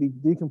algorithm could be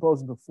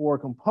decomposed into 4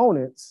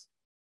 components.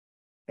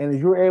 And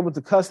if you were able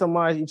to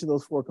customize each of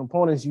those 4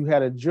 components, you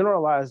had a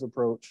generalized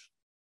approach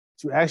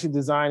to actually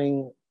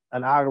designing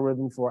an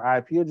algorithm for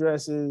IP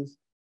addresses,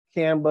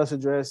 CAN bus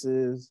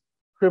addresses,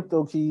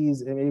 crypto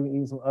keys, and maybe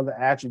even some other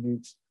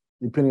attributes,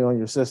 depending on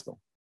your system.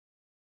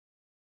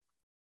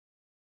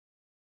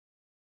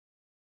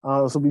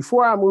 So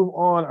before I move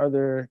on, are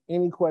there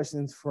any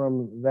questions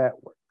from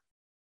that work?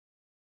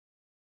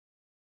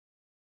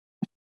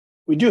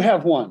 We do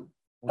have one.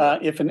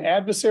 If an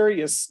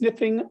adversary is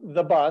sniffing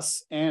the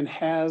bus and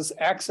has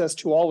access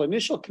to all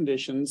initial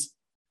conditions,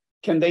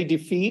 can they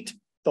defeat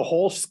the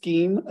whole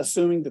scheme,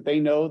 assuming that they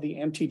know the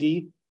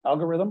MTD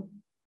algorithm?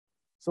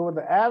 So what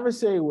the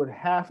adversary would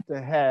have to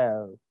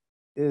have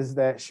is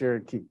that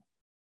shared key.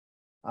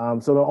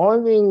 So the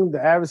only thing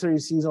the adversary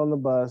sees on the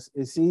bus,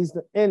 it sees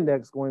the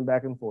index going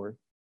back and forth.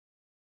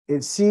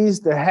 It sees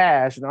the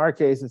hash. In our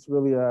case, it's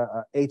really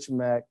a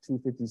HMAC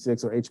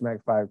 256 or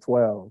HMAC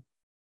 512.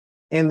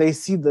 And they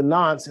see the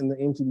nonce in the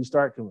MTD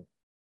start commit.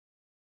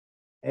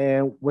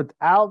 And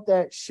without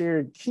that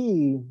shared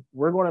key,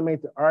 we're going to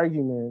make the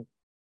argument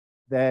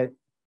that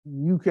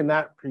you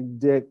cannot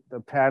predict the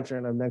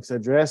pattern of next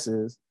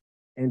addresses.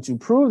 And to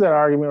prove that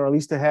argument, or at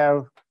least to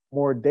have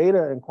more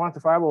data and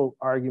quantifiable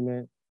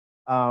argument,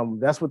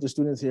 that's what the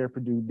students here at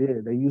Purdue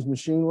did. They used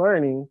machine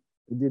learning.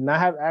 They did not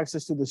have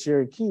access to the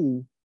shared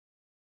key.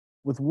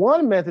 With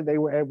one method, they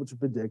were able to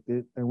predict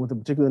it, and with a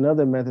particular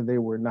another method, they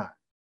were not.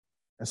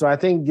 And so I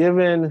think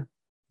given,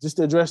 just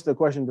to address the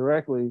question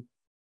directly,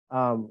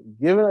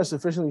 given a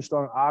sufficiently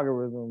strong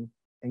algorithm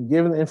and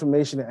given the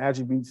information and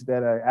attributes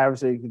that an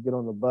adversary could get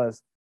on the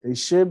bus, they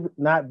should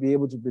not be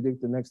able to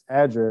predict the next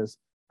address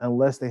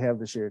unless they have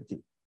the shared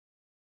key.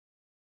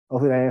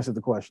 Hopefully that answered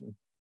the question.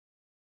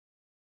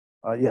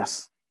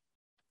 Yes.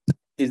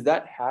 Is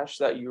that hash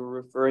that you're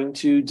referring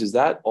to, does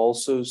that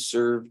also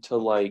serve to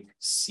like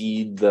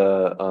seed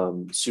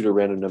the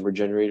pseudo-random number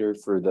generator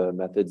for the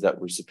methods that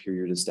were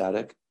superior to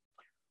static?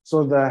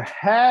 So the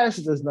hash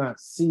does not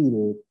seed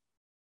it,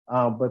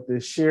 but the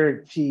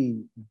shared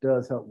key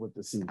does help with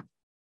the seed.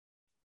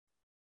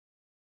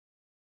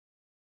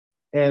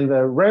 And the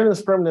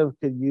randomness primitive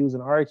could use,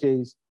 in our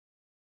case,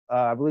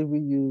 I believe we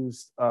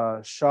used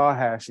SHA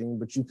hashing,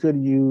 but you could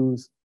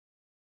use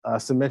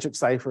symmetric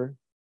cipher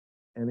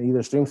in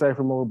either stream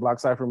cipher mode, block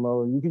cipher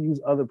mode. You could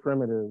use other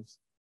primitives.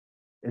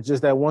 It's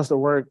just that once the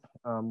work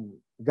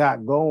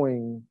got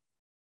going,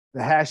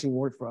 the hashing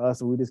worked for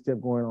us, and we just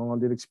kept going on,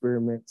 did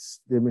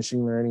experiments, did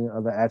machine learning,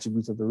 other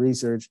attributes of the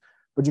research.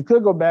 But you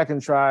could go back and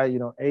try,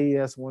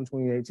 AES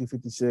 128,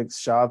 256,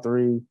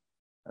 SHA-3,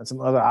 and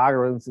some other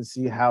algorithms to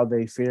see how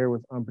they fare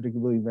with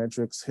unpredictability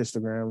metrics,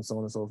 histograms, so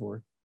on and so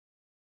forth.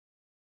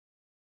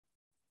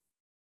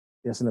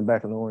 Yes, in the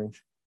back in the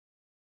orange.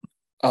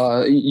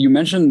 You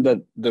mentioned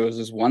that there was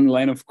this one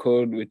line of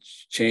code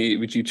which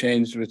you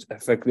changed, which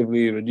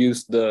effectively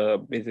reduced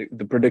the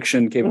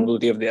prediction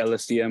capability of the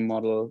LSTM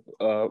model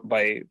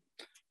by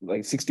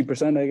like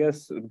 60%, I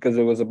guess, because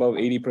it was above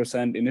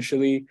 80%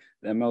 initially.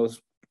 The ML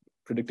was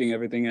predicting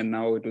everything, and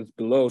now it was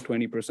below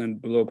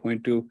 20%, below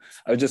 0.2.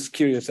 I was just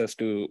curious as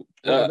to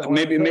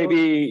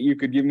maybe you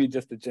could give me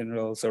just a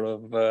general sort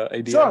of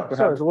idea.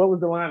 Sure. So what was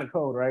the line of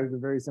code, right? It was a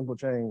very simple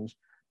change.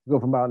 Go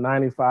from about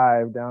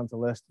 95 down to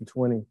less than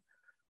 20.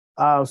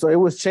 So it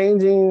was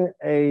changing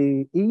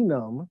a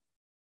enum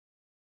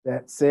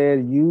that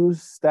said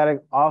use static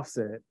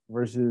offset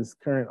versus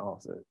current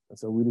offset. And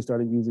so we just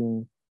started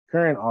using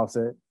current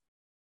offset,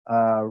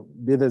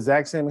 did the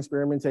exact same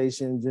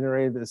experimentation,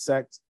 generated the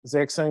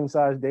exact same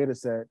size data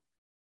set,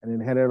 and then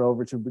headed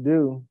over to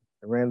Purdue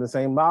and ran the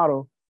same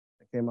model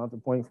and came out to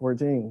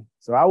 0.14.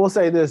 So I will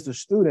say this, the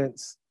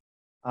students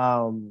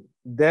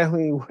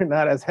definitely were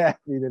not as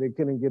happy that they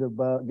couldn't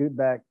get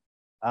back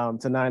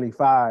to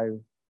 95.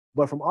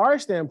 But from our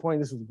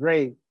standpoint, this was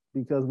great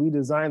because we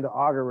designed the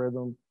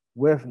algorithm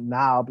with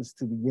knobs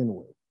to begin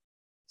with.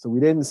 So we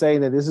didn't say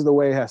that this is the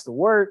way it has to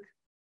work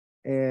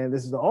and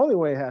this is the only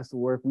way it has to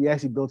work. We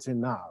actually built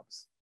in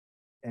knobs.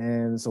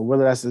 And so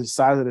whether that's the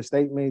size of the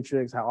state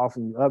matrix, how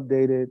often you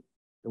update it,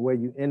 the way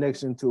you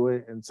index into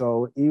it. And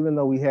so even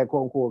though we had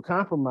quote unquote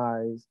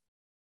compromise,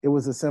 it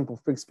was a simple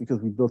fix because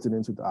we built it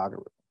into the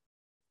algorithm.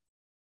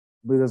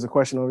 I believe there's a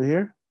question over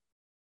here.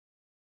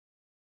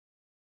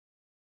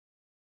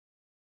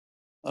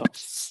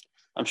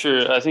 I'm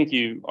sure, I think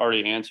you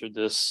already answered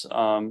this,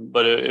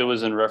 but it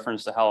was in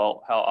reference to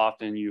how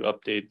often you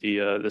update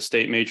the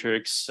state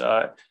matrix.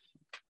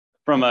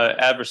 From an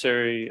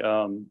adversary,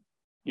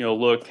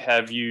 look,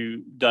 have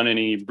you done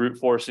any brute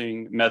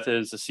forcing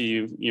methods to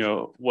see,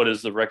 what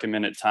is the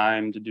recommended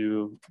time to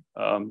do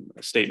a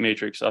state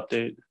matrix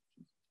update?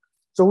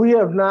 So we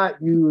have not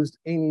used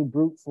any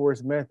brute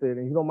force method.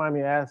 And if you don't mind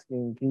me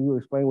asking, can you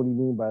explain what you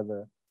mean by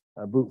the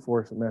brute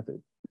force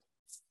method?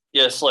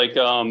 Yes, like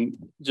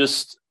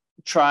just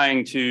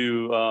trying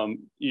to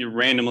you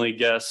randomly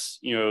guess,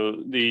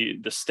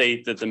 the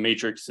state that the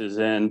matrix is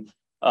in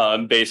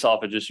based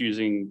off of just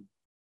using,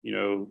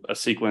 a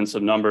sequence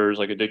of numbers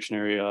like a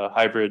dictionary, a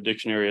hybrid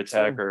dictionary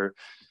attack, or.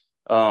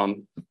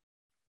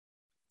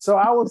 So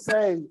I would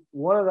say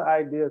one of the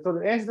ideas. So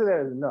the answer to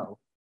that is no.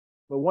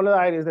 But one of the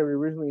ideas that we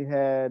originally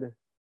had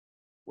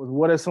was,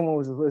 what if someone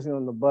was just listening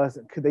on the bus?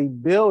 Could they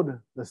build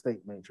the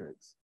state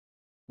matrix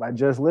by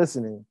just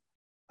listening?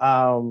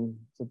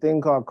 It's a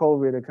thing called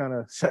COVID that kind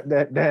of shut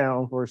that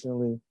down,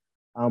 unfortunately.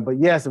 But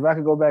yes, if I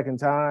could go back in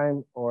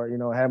time or,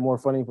 have more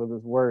funding for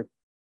this work,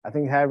 I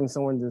think having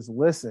someone just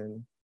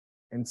listen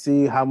and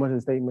see how much of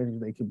the state matrix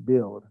they could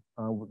build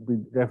would be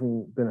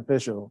definitely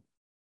beneficial.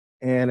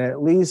 And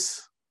at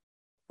least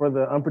for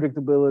the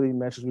unpredictability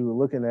metrics we were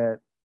looking at,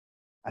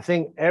 I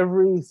think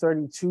every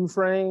 32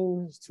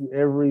 frames to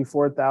every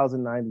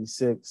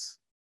 4,096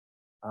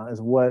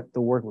 is what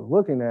the work was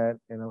looking at.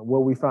 And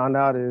what we found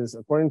out is,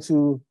 according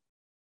to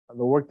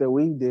the work that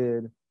we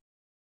did,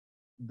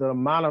 the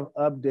amount of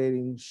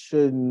updating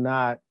should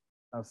not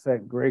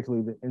affect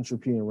greatly the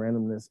entropy and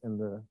randomness in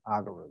the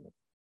algorithm.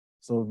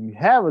 So if you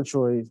have a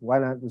choice, why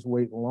not just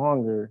wait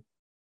longer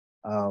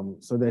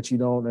so that you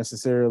don't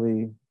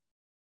necessarily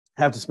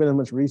have to spend as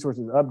much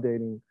resources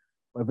updating.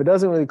 But if it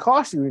doesn't really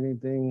cost you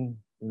anything,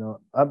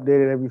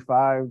 update it every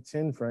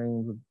 5-10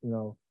 frames,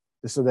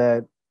 just so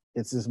that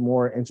it's just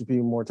more entropy,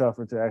 more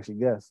tougher to actually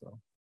guess. So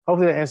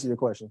hopefully that answers your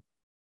question.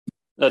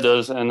 That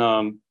does. And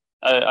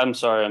I'm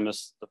sorry I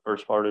missed the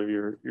first part of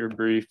your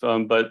brief.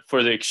 But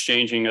for the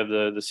exchanging of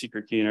the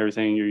secret key and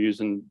everything, you're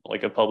using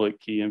like a public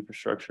key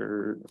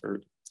infrastructure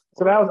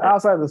So that was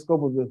outside the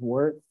scope of this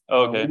work.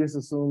 Okay. We just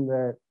assumed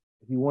that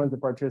if you wanted to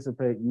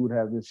participate, you would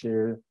have this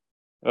shared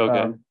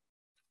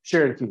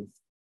key.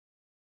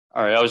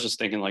 All right. I was just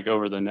thinking like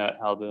over the net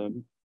how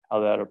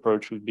that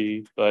approach would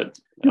be, but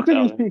you could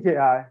use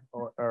PKI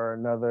or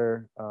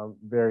another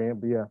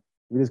variant, but yeah,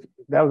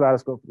 that was out of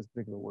scope for this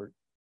particular work.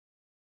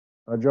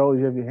 Joel,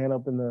 you have your hand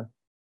up in the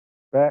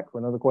back for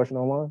another question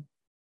online?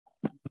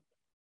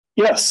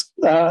 Yes,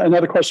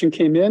 another question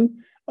came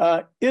in.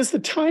 Is the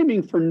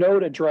timing for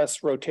node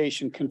address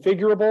rotation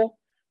configurable,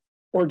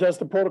 or does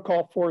the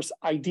protocol force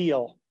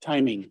ideal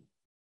timing?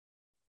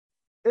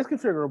 It's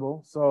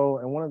configurable. So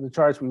in one of the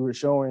charts we were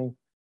showing,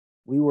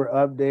 we were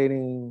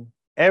updating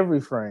every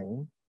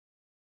frame,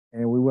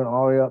 and we went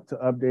all the way up to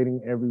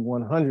updating every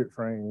 100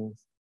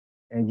 frames.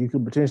 And you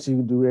could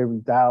potentially do every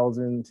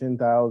 1,000,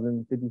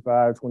 10,000,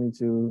 55,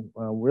 22,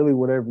 really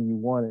whatever you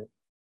wanted.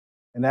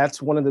 And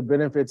that's one of the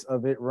benefits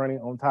of it running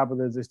on top of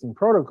the existing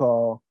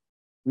protocol.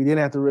 We didn't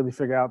have to really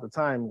figure out the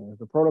timing. If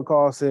the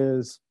protocol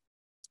says,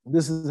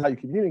 this is how you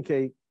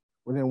communicate,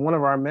 within one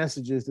of our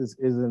messages is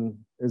a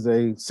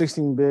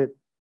 16-bit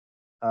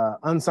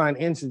unsigned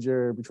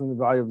integer between the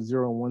value of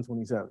 0 and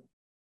 127.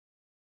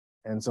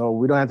 And so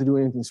we don't have to do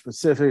anything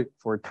specific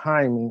for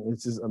timing.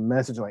 It's just a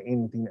message like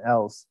anything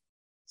else,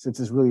 since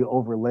it's really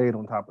overlaid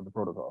on top of the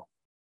protocol.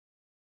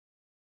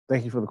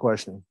 Thank you for the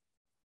question.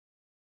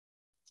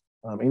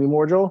 Any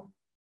more, Joel?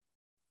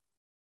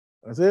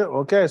 That's it?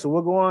 Okay, so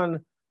we'll go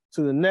on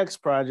to the next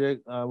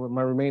project with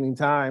my remaining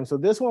time. So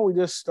this one we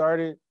just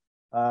started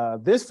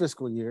this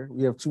fiscal year.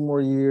 We have 2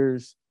 more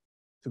years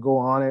to go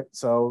on it.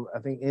 So I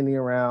think ending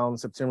around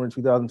September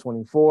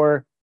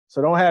 2024.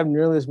 So I don't have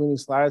nearly as many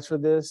slides for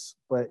this,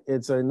 but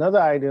it's another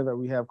idea that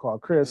we have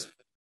called CRISP,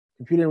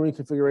 Computing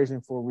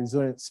Reconfiguration for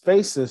Resilient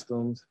Space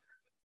Systems.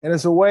 And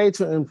it's a way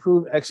to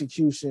improve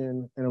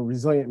execution in a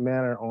resilient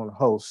manner on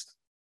host.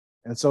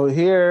 And so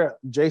here,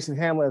 Jason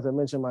Hamlet, as I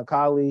mentioned, my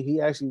colleague, he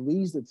actually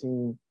leads the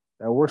team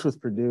that works with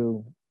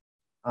Purdue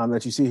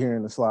that you see here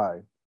in the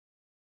slide.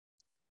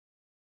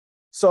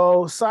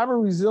 So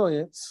cyber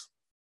resilience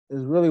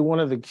is really one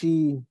of the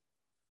key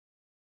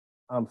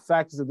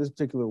factors of this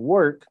particular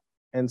work.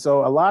 And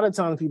so a lot of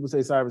times people say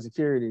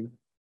cybersecurity.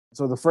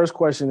 So the first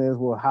question is,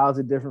 well, how is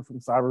it different from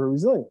cyber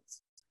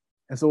resilience?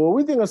 And so what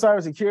we think of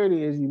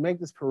cybersecurity is you make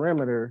this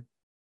perimeter,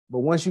 but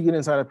once you get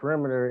inside a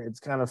perimeter, it's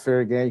kind of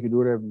fair game. You can do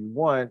whatever you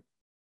want.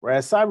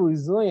 Whereas cyber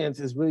resilience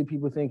is really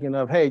people thinking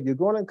of, hey, you're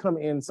going to come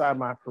inside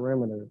my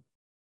perimeter.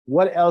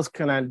 What else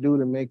can I do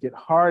to make it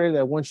harder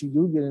that once you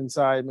do get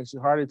inside, it makes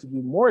it harder to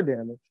do more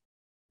damage?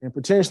 And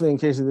potentially, in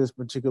case of this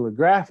particular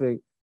graphic,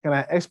 can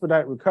I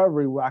expedite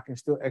recovery where I can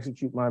still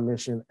execute my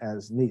mission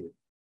as needed?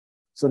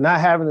 So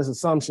not having this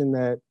assumption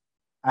that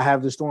I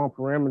have this strong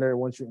perimeter,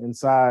 once you're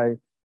inside,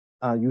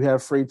 you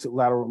have free to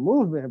lateral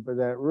movement, but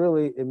that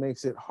really, it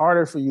makes it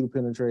harder for you to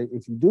penetrate.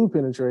 If you do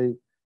penetrate,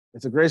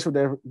 it's a graceful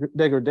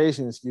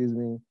degradation,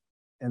 and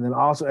then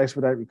also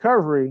expedite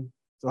recovery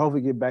to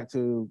hopefully get back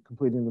to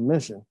completing the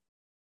mission.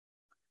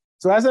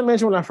 So as I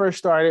mentioned when I first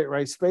started,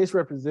 right, space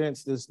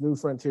represents this new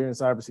frontier in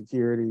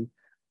cybersecurity.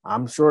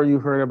 I'm sure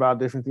you've heard about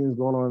different things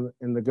going on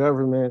in the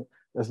government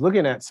that's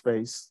looking at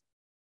space.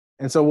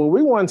 And so what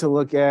we want to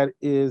look at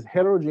is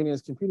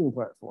heterogeneous computing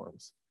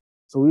platforms.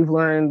 So we've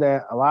learned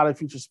that a lot of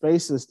future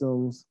space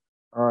systems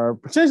are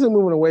potentially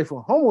moving away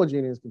from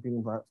homogeneous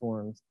computing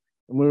platforms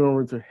and moving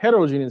over to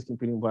heterogeneous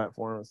computing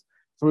platforms.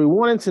 So we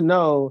wanted to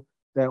know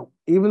that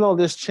even though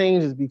this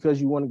changes because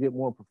you want to get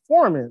more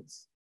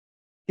performance,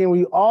 can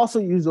we also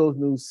use those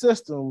new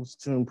systems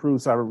to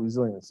improve cyber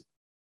resiliency?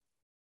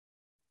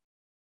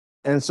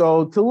 And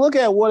so to look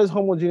at what is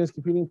homogeneous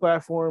computing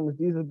platforms,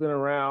 these have been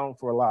around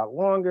for a lot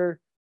longer.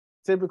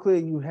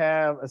 Typically, you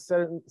have a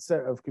set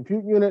of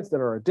compute units that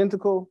are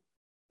identical,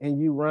 and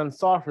you run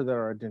software that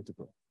are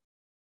identical.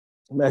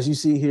 As you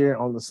see here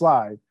on the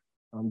slide,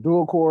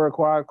 dual core,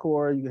 quad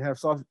core, you can have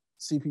soft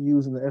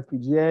CPUs in the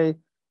FPGA,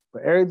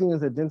 but everything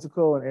is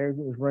identical and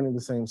everything is running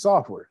the same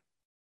software.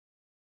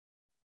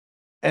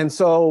 And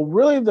so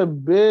really the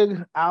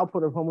big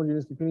output of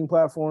homogeneous computing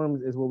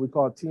platforms is what we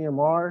call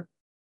TMR,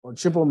 or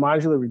triple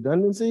modular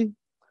redundancy.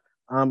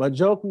 A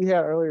joke we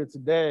had earlier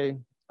today,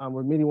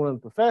 we're meeting one of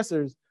the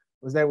professors,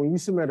 was that when you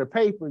submit a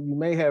paper, you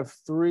may have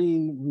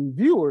 3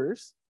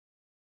 reviewers,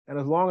 and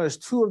as long as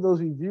 2 of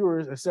those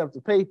reviewers accept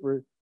the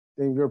paper,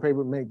 then your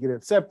paper may get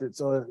accepted.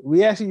 So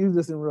we actually use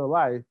this in real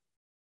life.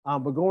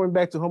 But going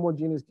back to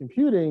homogeneous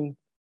computing,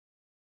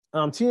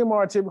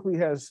 TMR typically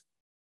has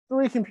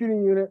 3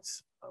 computing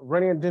units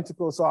running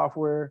identical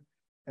software,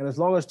 and as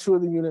long as 2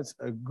 of the units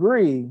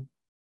agree,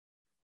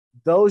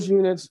 those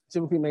units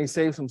typically may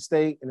save some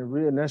state and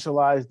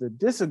reinitialize the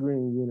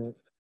disagreeing unit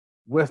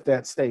with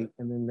that state,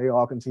 and then they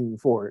all continue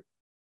forward.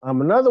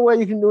 Another way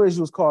you can do it is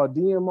what's called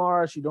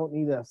DMR. You don't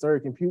need that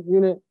 3rd compute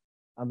unit.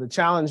 The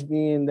challenge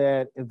being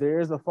that if there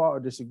is a fault or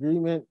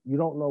disagreement, you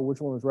don't know which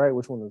one is right,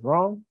 which one is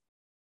wrong.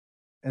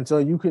 And so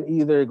you can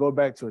either go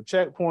back to a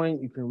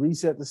checkpoint, you can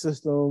reset the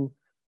system,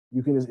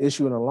 you can just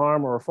issue an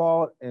alarm or a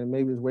fault, and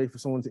maybe just wait for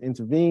someone to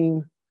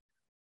intervene.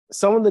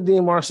 Some of the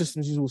DMR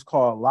systems use what's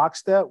called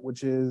lockstep,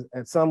 which is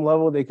at some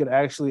level, they could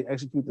actually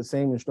execute the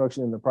same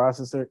instruction in the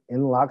processor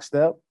in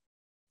lockstep.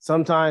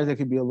 Sometimes there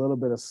could be a little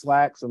bit of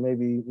slack, so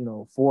maybe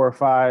 4 or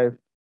 5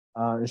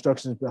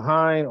 instructions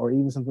behind, or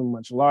even something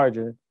much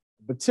larger.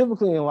 But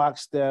typically in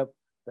lockstep,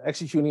 they're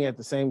executing at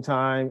the same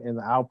time, and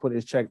the output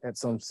is checked at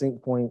some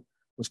sync point,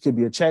 which could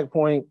be a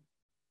checkpoint.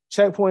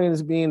 Checkpoint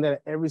is being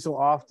that every so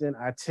often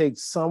I take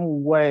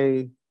some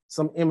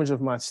image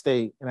of my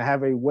state, and I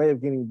have a way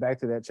of getting back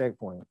to that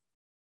checkpoint.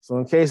 So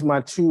in case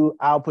my 2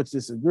 outputs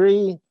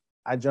disagree,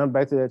 I jump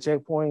back to that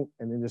checkpoint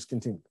and then just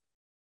continue.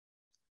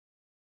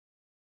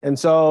 And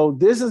so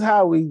this is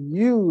how we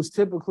use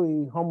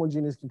typically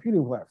homogeneous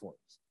computing platforms.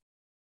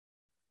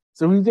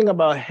 So when you think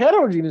about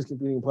heterogeneous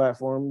computing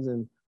platforms,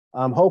 and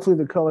hopefully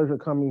the colors are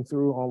coming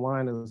through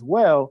online as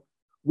well,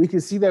 we can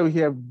see that we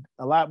have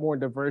a lot more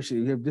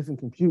diversity. We have different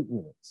compute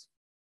units.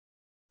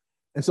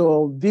 And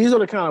so these are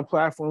the kind of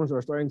platforms that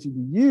are starting to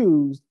be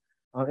used.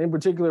 In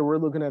particular, we're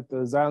looking at the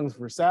Xilinx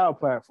Versal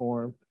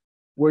platform,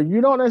 where you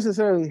don't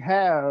necessarily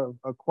have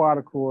a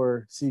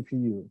quad-core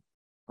CPU.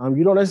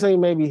 You don't necessarily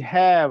maybe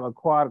have a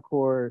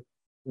quad-core,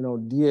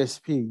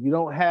 DSP. You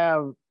don't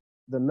have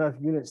enough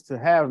units to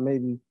have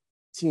maybe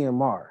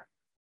TMR.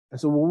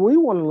 And so what we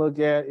want to look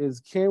at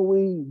is, can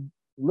we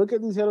look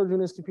at these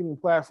heterogeneous computing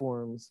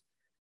platforms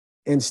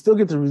and still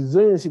get the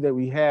resiliency that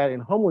we had in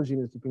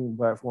homogeneous computing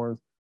platforms,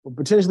 but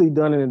potentially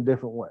done in a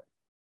different way?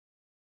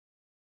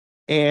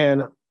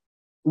 And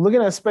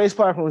looking at space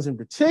platforms in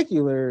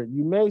particular,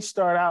 you may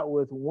start out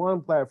with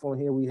one platform.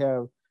 Here we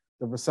have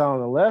the Versal on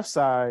the left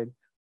side.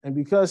 And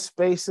because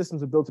space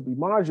systems are built to be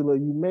modular,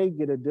 you may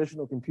get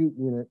additional compute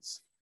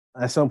units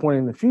at some point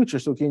in the future.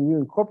 So can you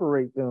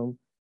incorporate them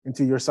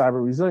into your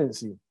cyber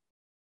resiliency?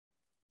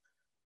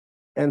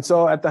 And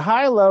so at the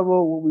high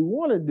level, what we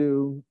want to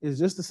do is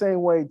just the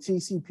same way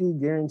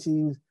TCP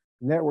guarantees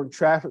network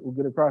traffic will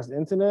get across the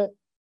internet.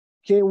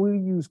 Can we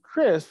use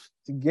CRISP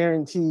to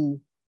guarantee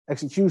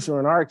execution, or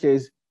in our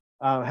case,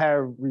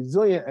 have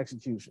resilient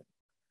execution?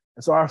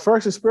 And so our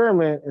first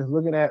experiment is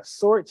looking at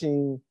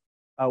sorting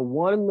a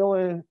 1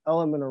 million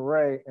element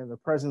array in the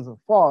presence of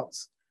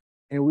faults.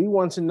 And we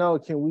want to know,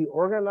 can we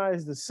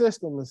organize the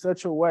system in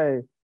such a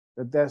way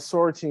that that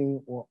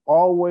sorting will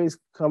always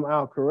come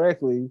out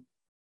correctly,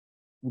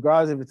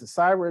 regardless if it's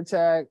a cyber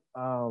attack,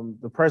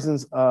 the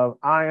presence of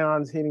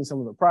ions hitting some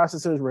of the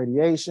processors,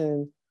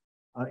 radiation,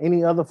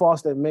 any other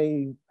faults that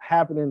may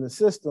happen in the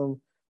system.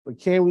 But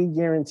can we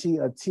guarantee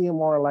a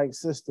TMR-like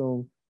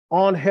system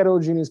on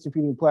heterogeneous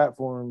computing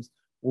platforms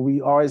where we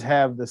always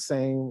have the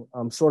same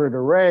sorted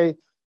array?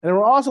 And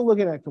we're also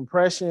looking at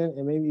compression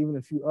and maybe even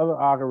a few other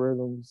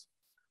algorithms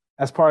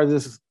as part of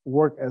this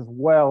work as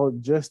well,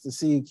 just to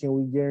see, can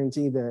we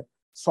guarantee that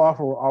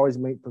software will always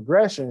make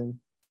progression,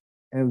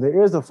 and if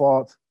there is a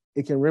fault,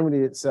 it can remedy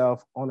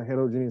itself on a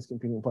heterogeneous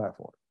computing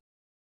platform.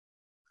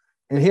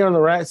 And here on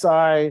the right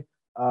side,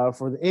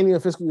 for the ending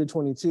of fiscal year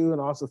 22 and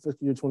also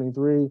fiscal year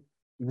 23, you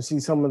can see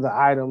some of the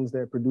items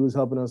that Purdue is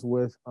helping us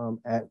with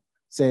at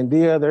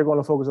Sandia. They're going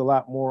to focus a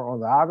lot more on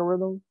the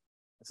algorithm,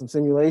 some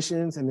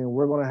simulations, and then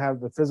we're going to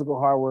have the physical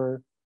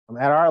hardware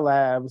at our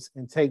labs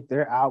and take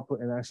their output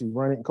and actually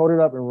run it, code it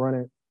up and run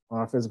it on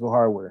our physical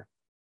hardware.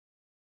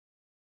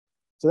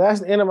 So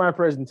that's the end of my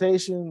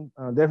presentation.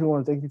 Definitely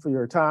want to thank you for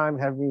your time,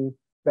 having me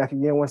back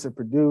again once at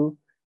Purdue.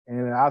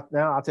 And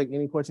now I'll take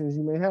any questions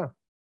you may have.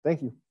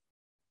 Thank you.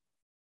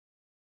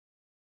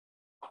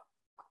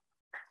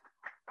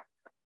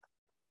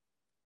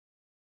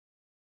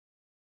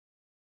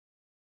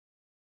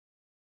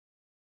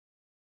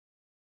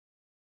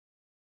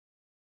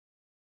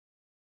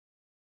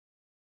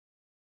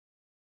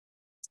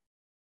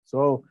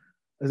 So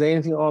is there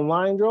anything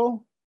online,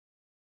 Joel?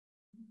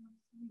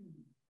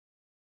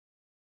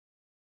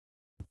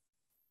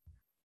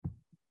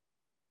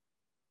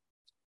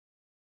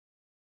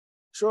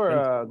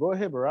 Sure, go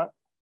ahead, Bharat.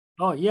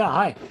 Oh, yeah,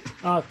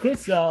 hi.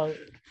 Chris,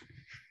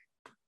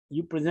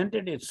 you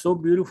presented it so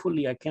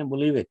beautifully, I can't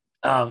believe it.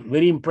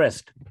 Very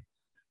impressed.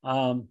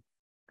 And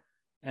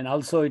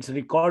also it's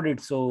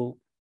recorded, so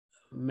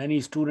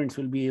many students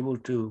will be able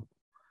to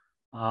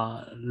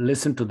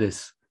listen to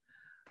this.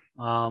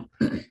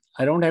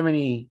 I don't have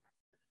any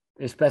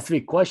a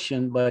specific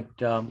question, but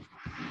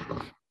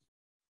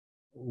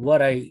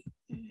what I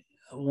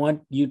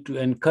want you to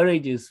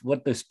encourage is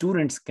what the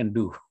students can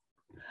do.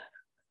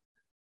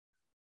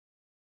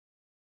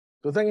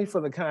 So thank you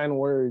for the kind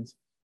words.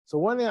 So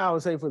one thing I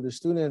would say for the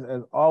students,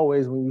 as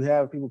always, when you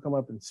have people come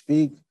up and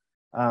speak,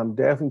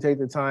 definitely take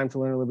the time to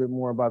learn a little bit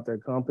more about their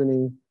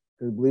company.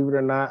 Because believe it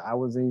or not, I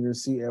was in your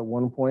seat at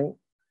one point.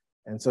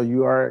 And so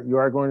you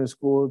are going to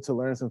school to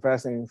learn some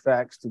fascinating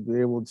facts to be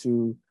able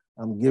to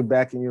give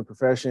back in your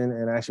profession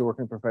and actually work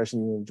in a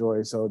profession you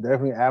enjoy. So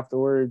definitely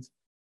afterwards,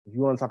 if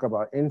you want to talk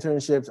about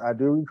internships, I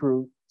do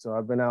recruit. So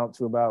I've been out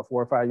to about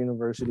 4 or 5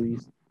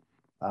 universities.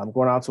 I'm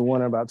going out to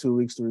one in about 2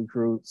 weeks to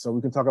recruit. So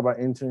we can talk about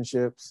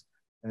internships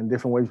and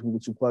different ways we can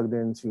get you plugged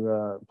in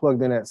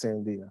at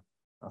Sandia.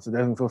 So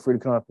definitely feel free to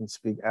come up and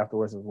speak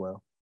afterwards as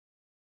well.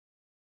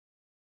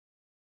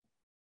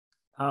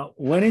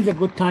 When is a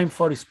good time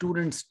for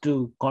students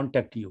to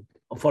contact you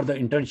for the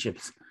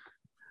internships?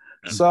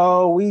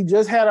 So we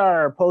just had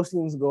our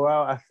postings go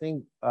out, I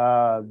think,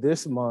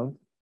 this month.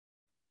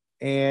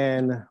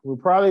 And we're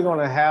probably going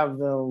to have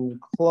them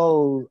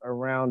close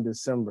around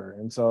December.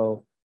 And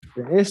so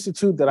the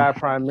institute that I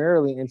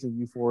primarily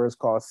interview for is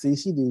called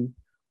CCD,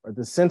 or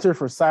the Center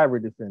for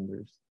Cyber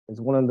Defenders.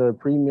 It's one of the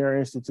premier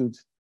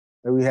institutes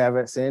that we have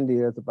at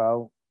Sandia. It's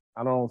about,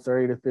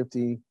 30 to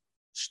 50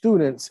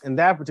 students in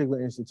that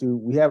particular institute.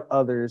 We have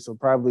others, so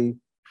probably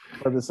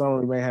for the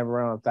summer, we may have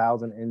around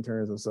 1,000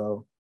 interns or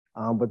so.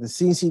 But the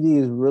CCD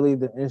is really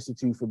the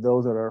institute for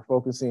those that are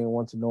focusing and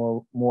want to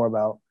know more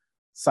about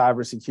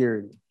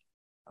cybersecurity.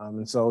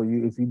 And so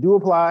if you do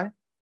apply,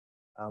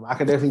 I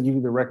could definitely give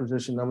you the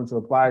requisition number to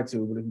apply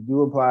to, but if you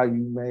do apply,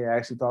 you may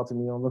actually talk to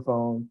me on the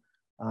phone,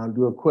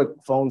 do a quick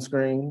phone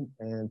screen,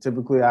 and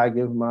typically I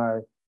give my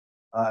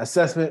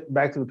assessment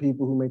back to the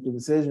people who make the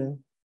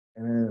decision.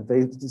 And then if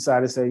they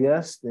decide to say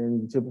yes, then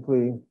you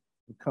typically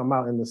come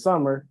out in the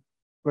summer.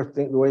 But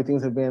the way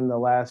things have been the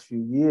last few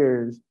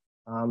years,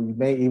 you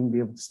may even be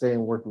able to stay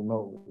and work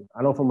remotely.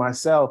 I know for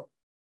myself,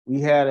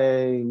 we had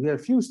a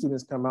few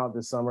students come out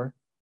this summer,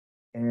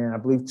 and I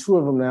believe 2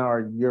 of them now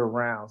are year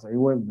round. So they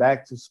went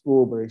back to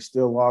school, but they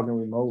still log in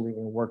remotely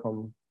and work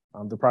on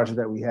the project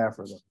that we have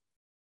for them.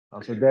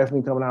 So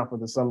definitely coming out for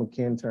the summer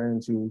can turn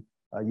into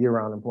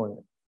year-round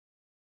employment.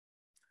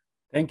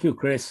 Thank you,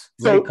 Chris.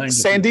 So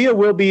Sandia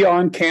will be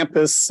on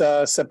campus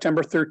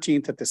September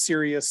 13th at the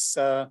Sirius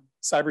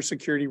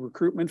Cybersecurity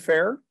Recruitment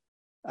Fair.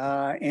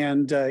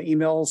 And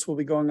emails will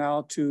be going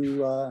out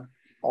to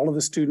all of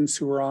the students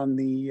who are on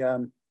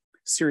the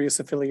Sirius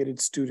affiliated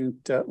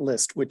student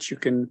list, which you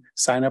can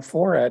sign up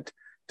for at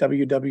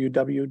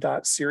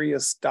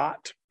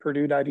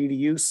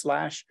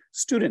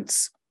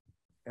www.sirius.purdue.edu/students.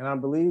 And I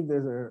believe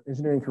there's an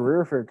engineering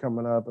career fair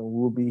coming up, and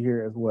we'll be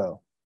here as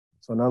well.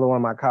 So another one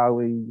of my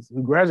colleagues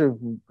who graduated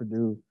from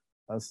Purdue,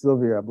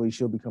 Sylvia, I believe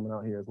she'll be coming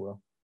out here as well.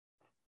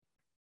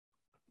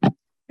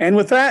 And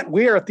with that,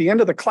 we are at the end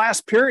of the class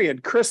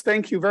period. Chris,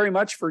 thank you very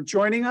much for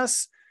joining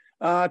us.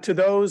 To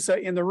those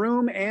in the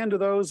room and to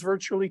those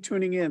virtually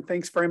tuning in,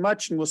 thanks very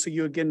much, and we'll see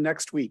you again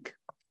next week.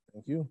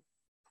 Thank you.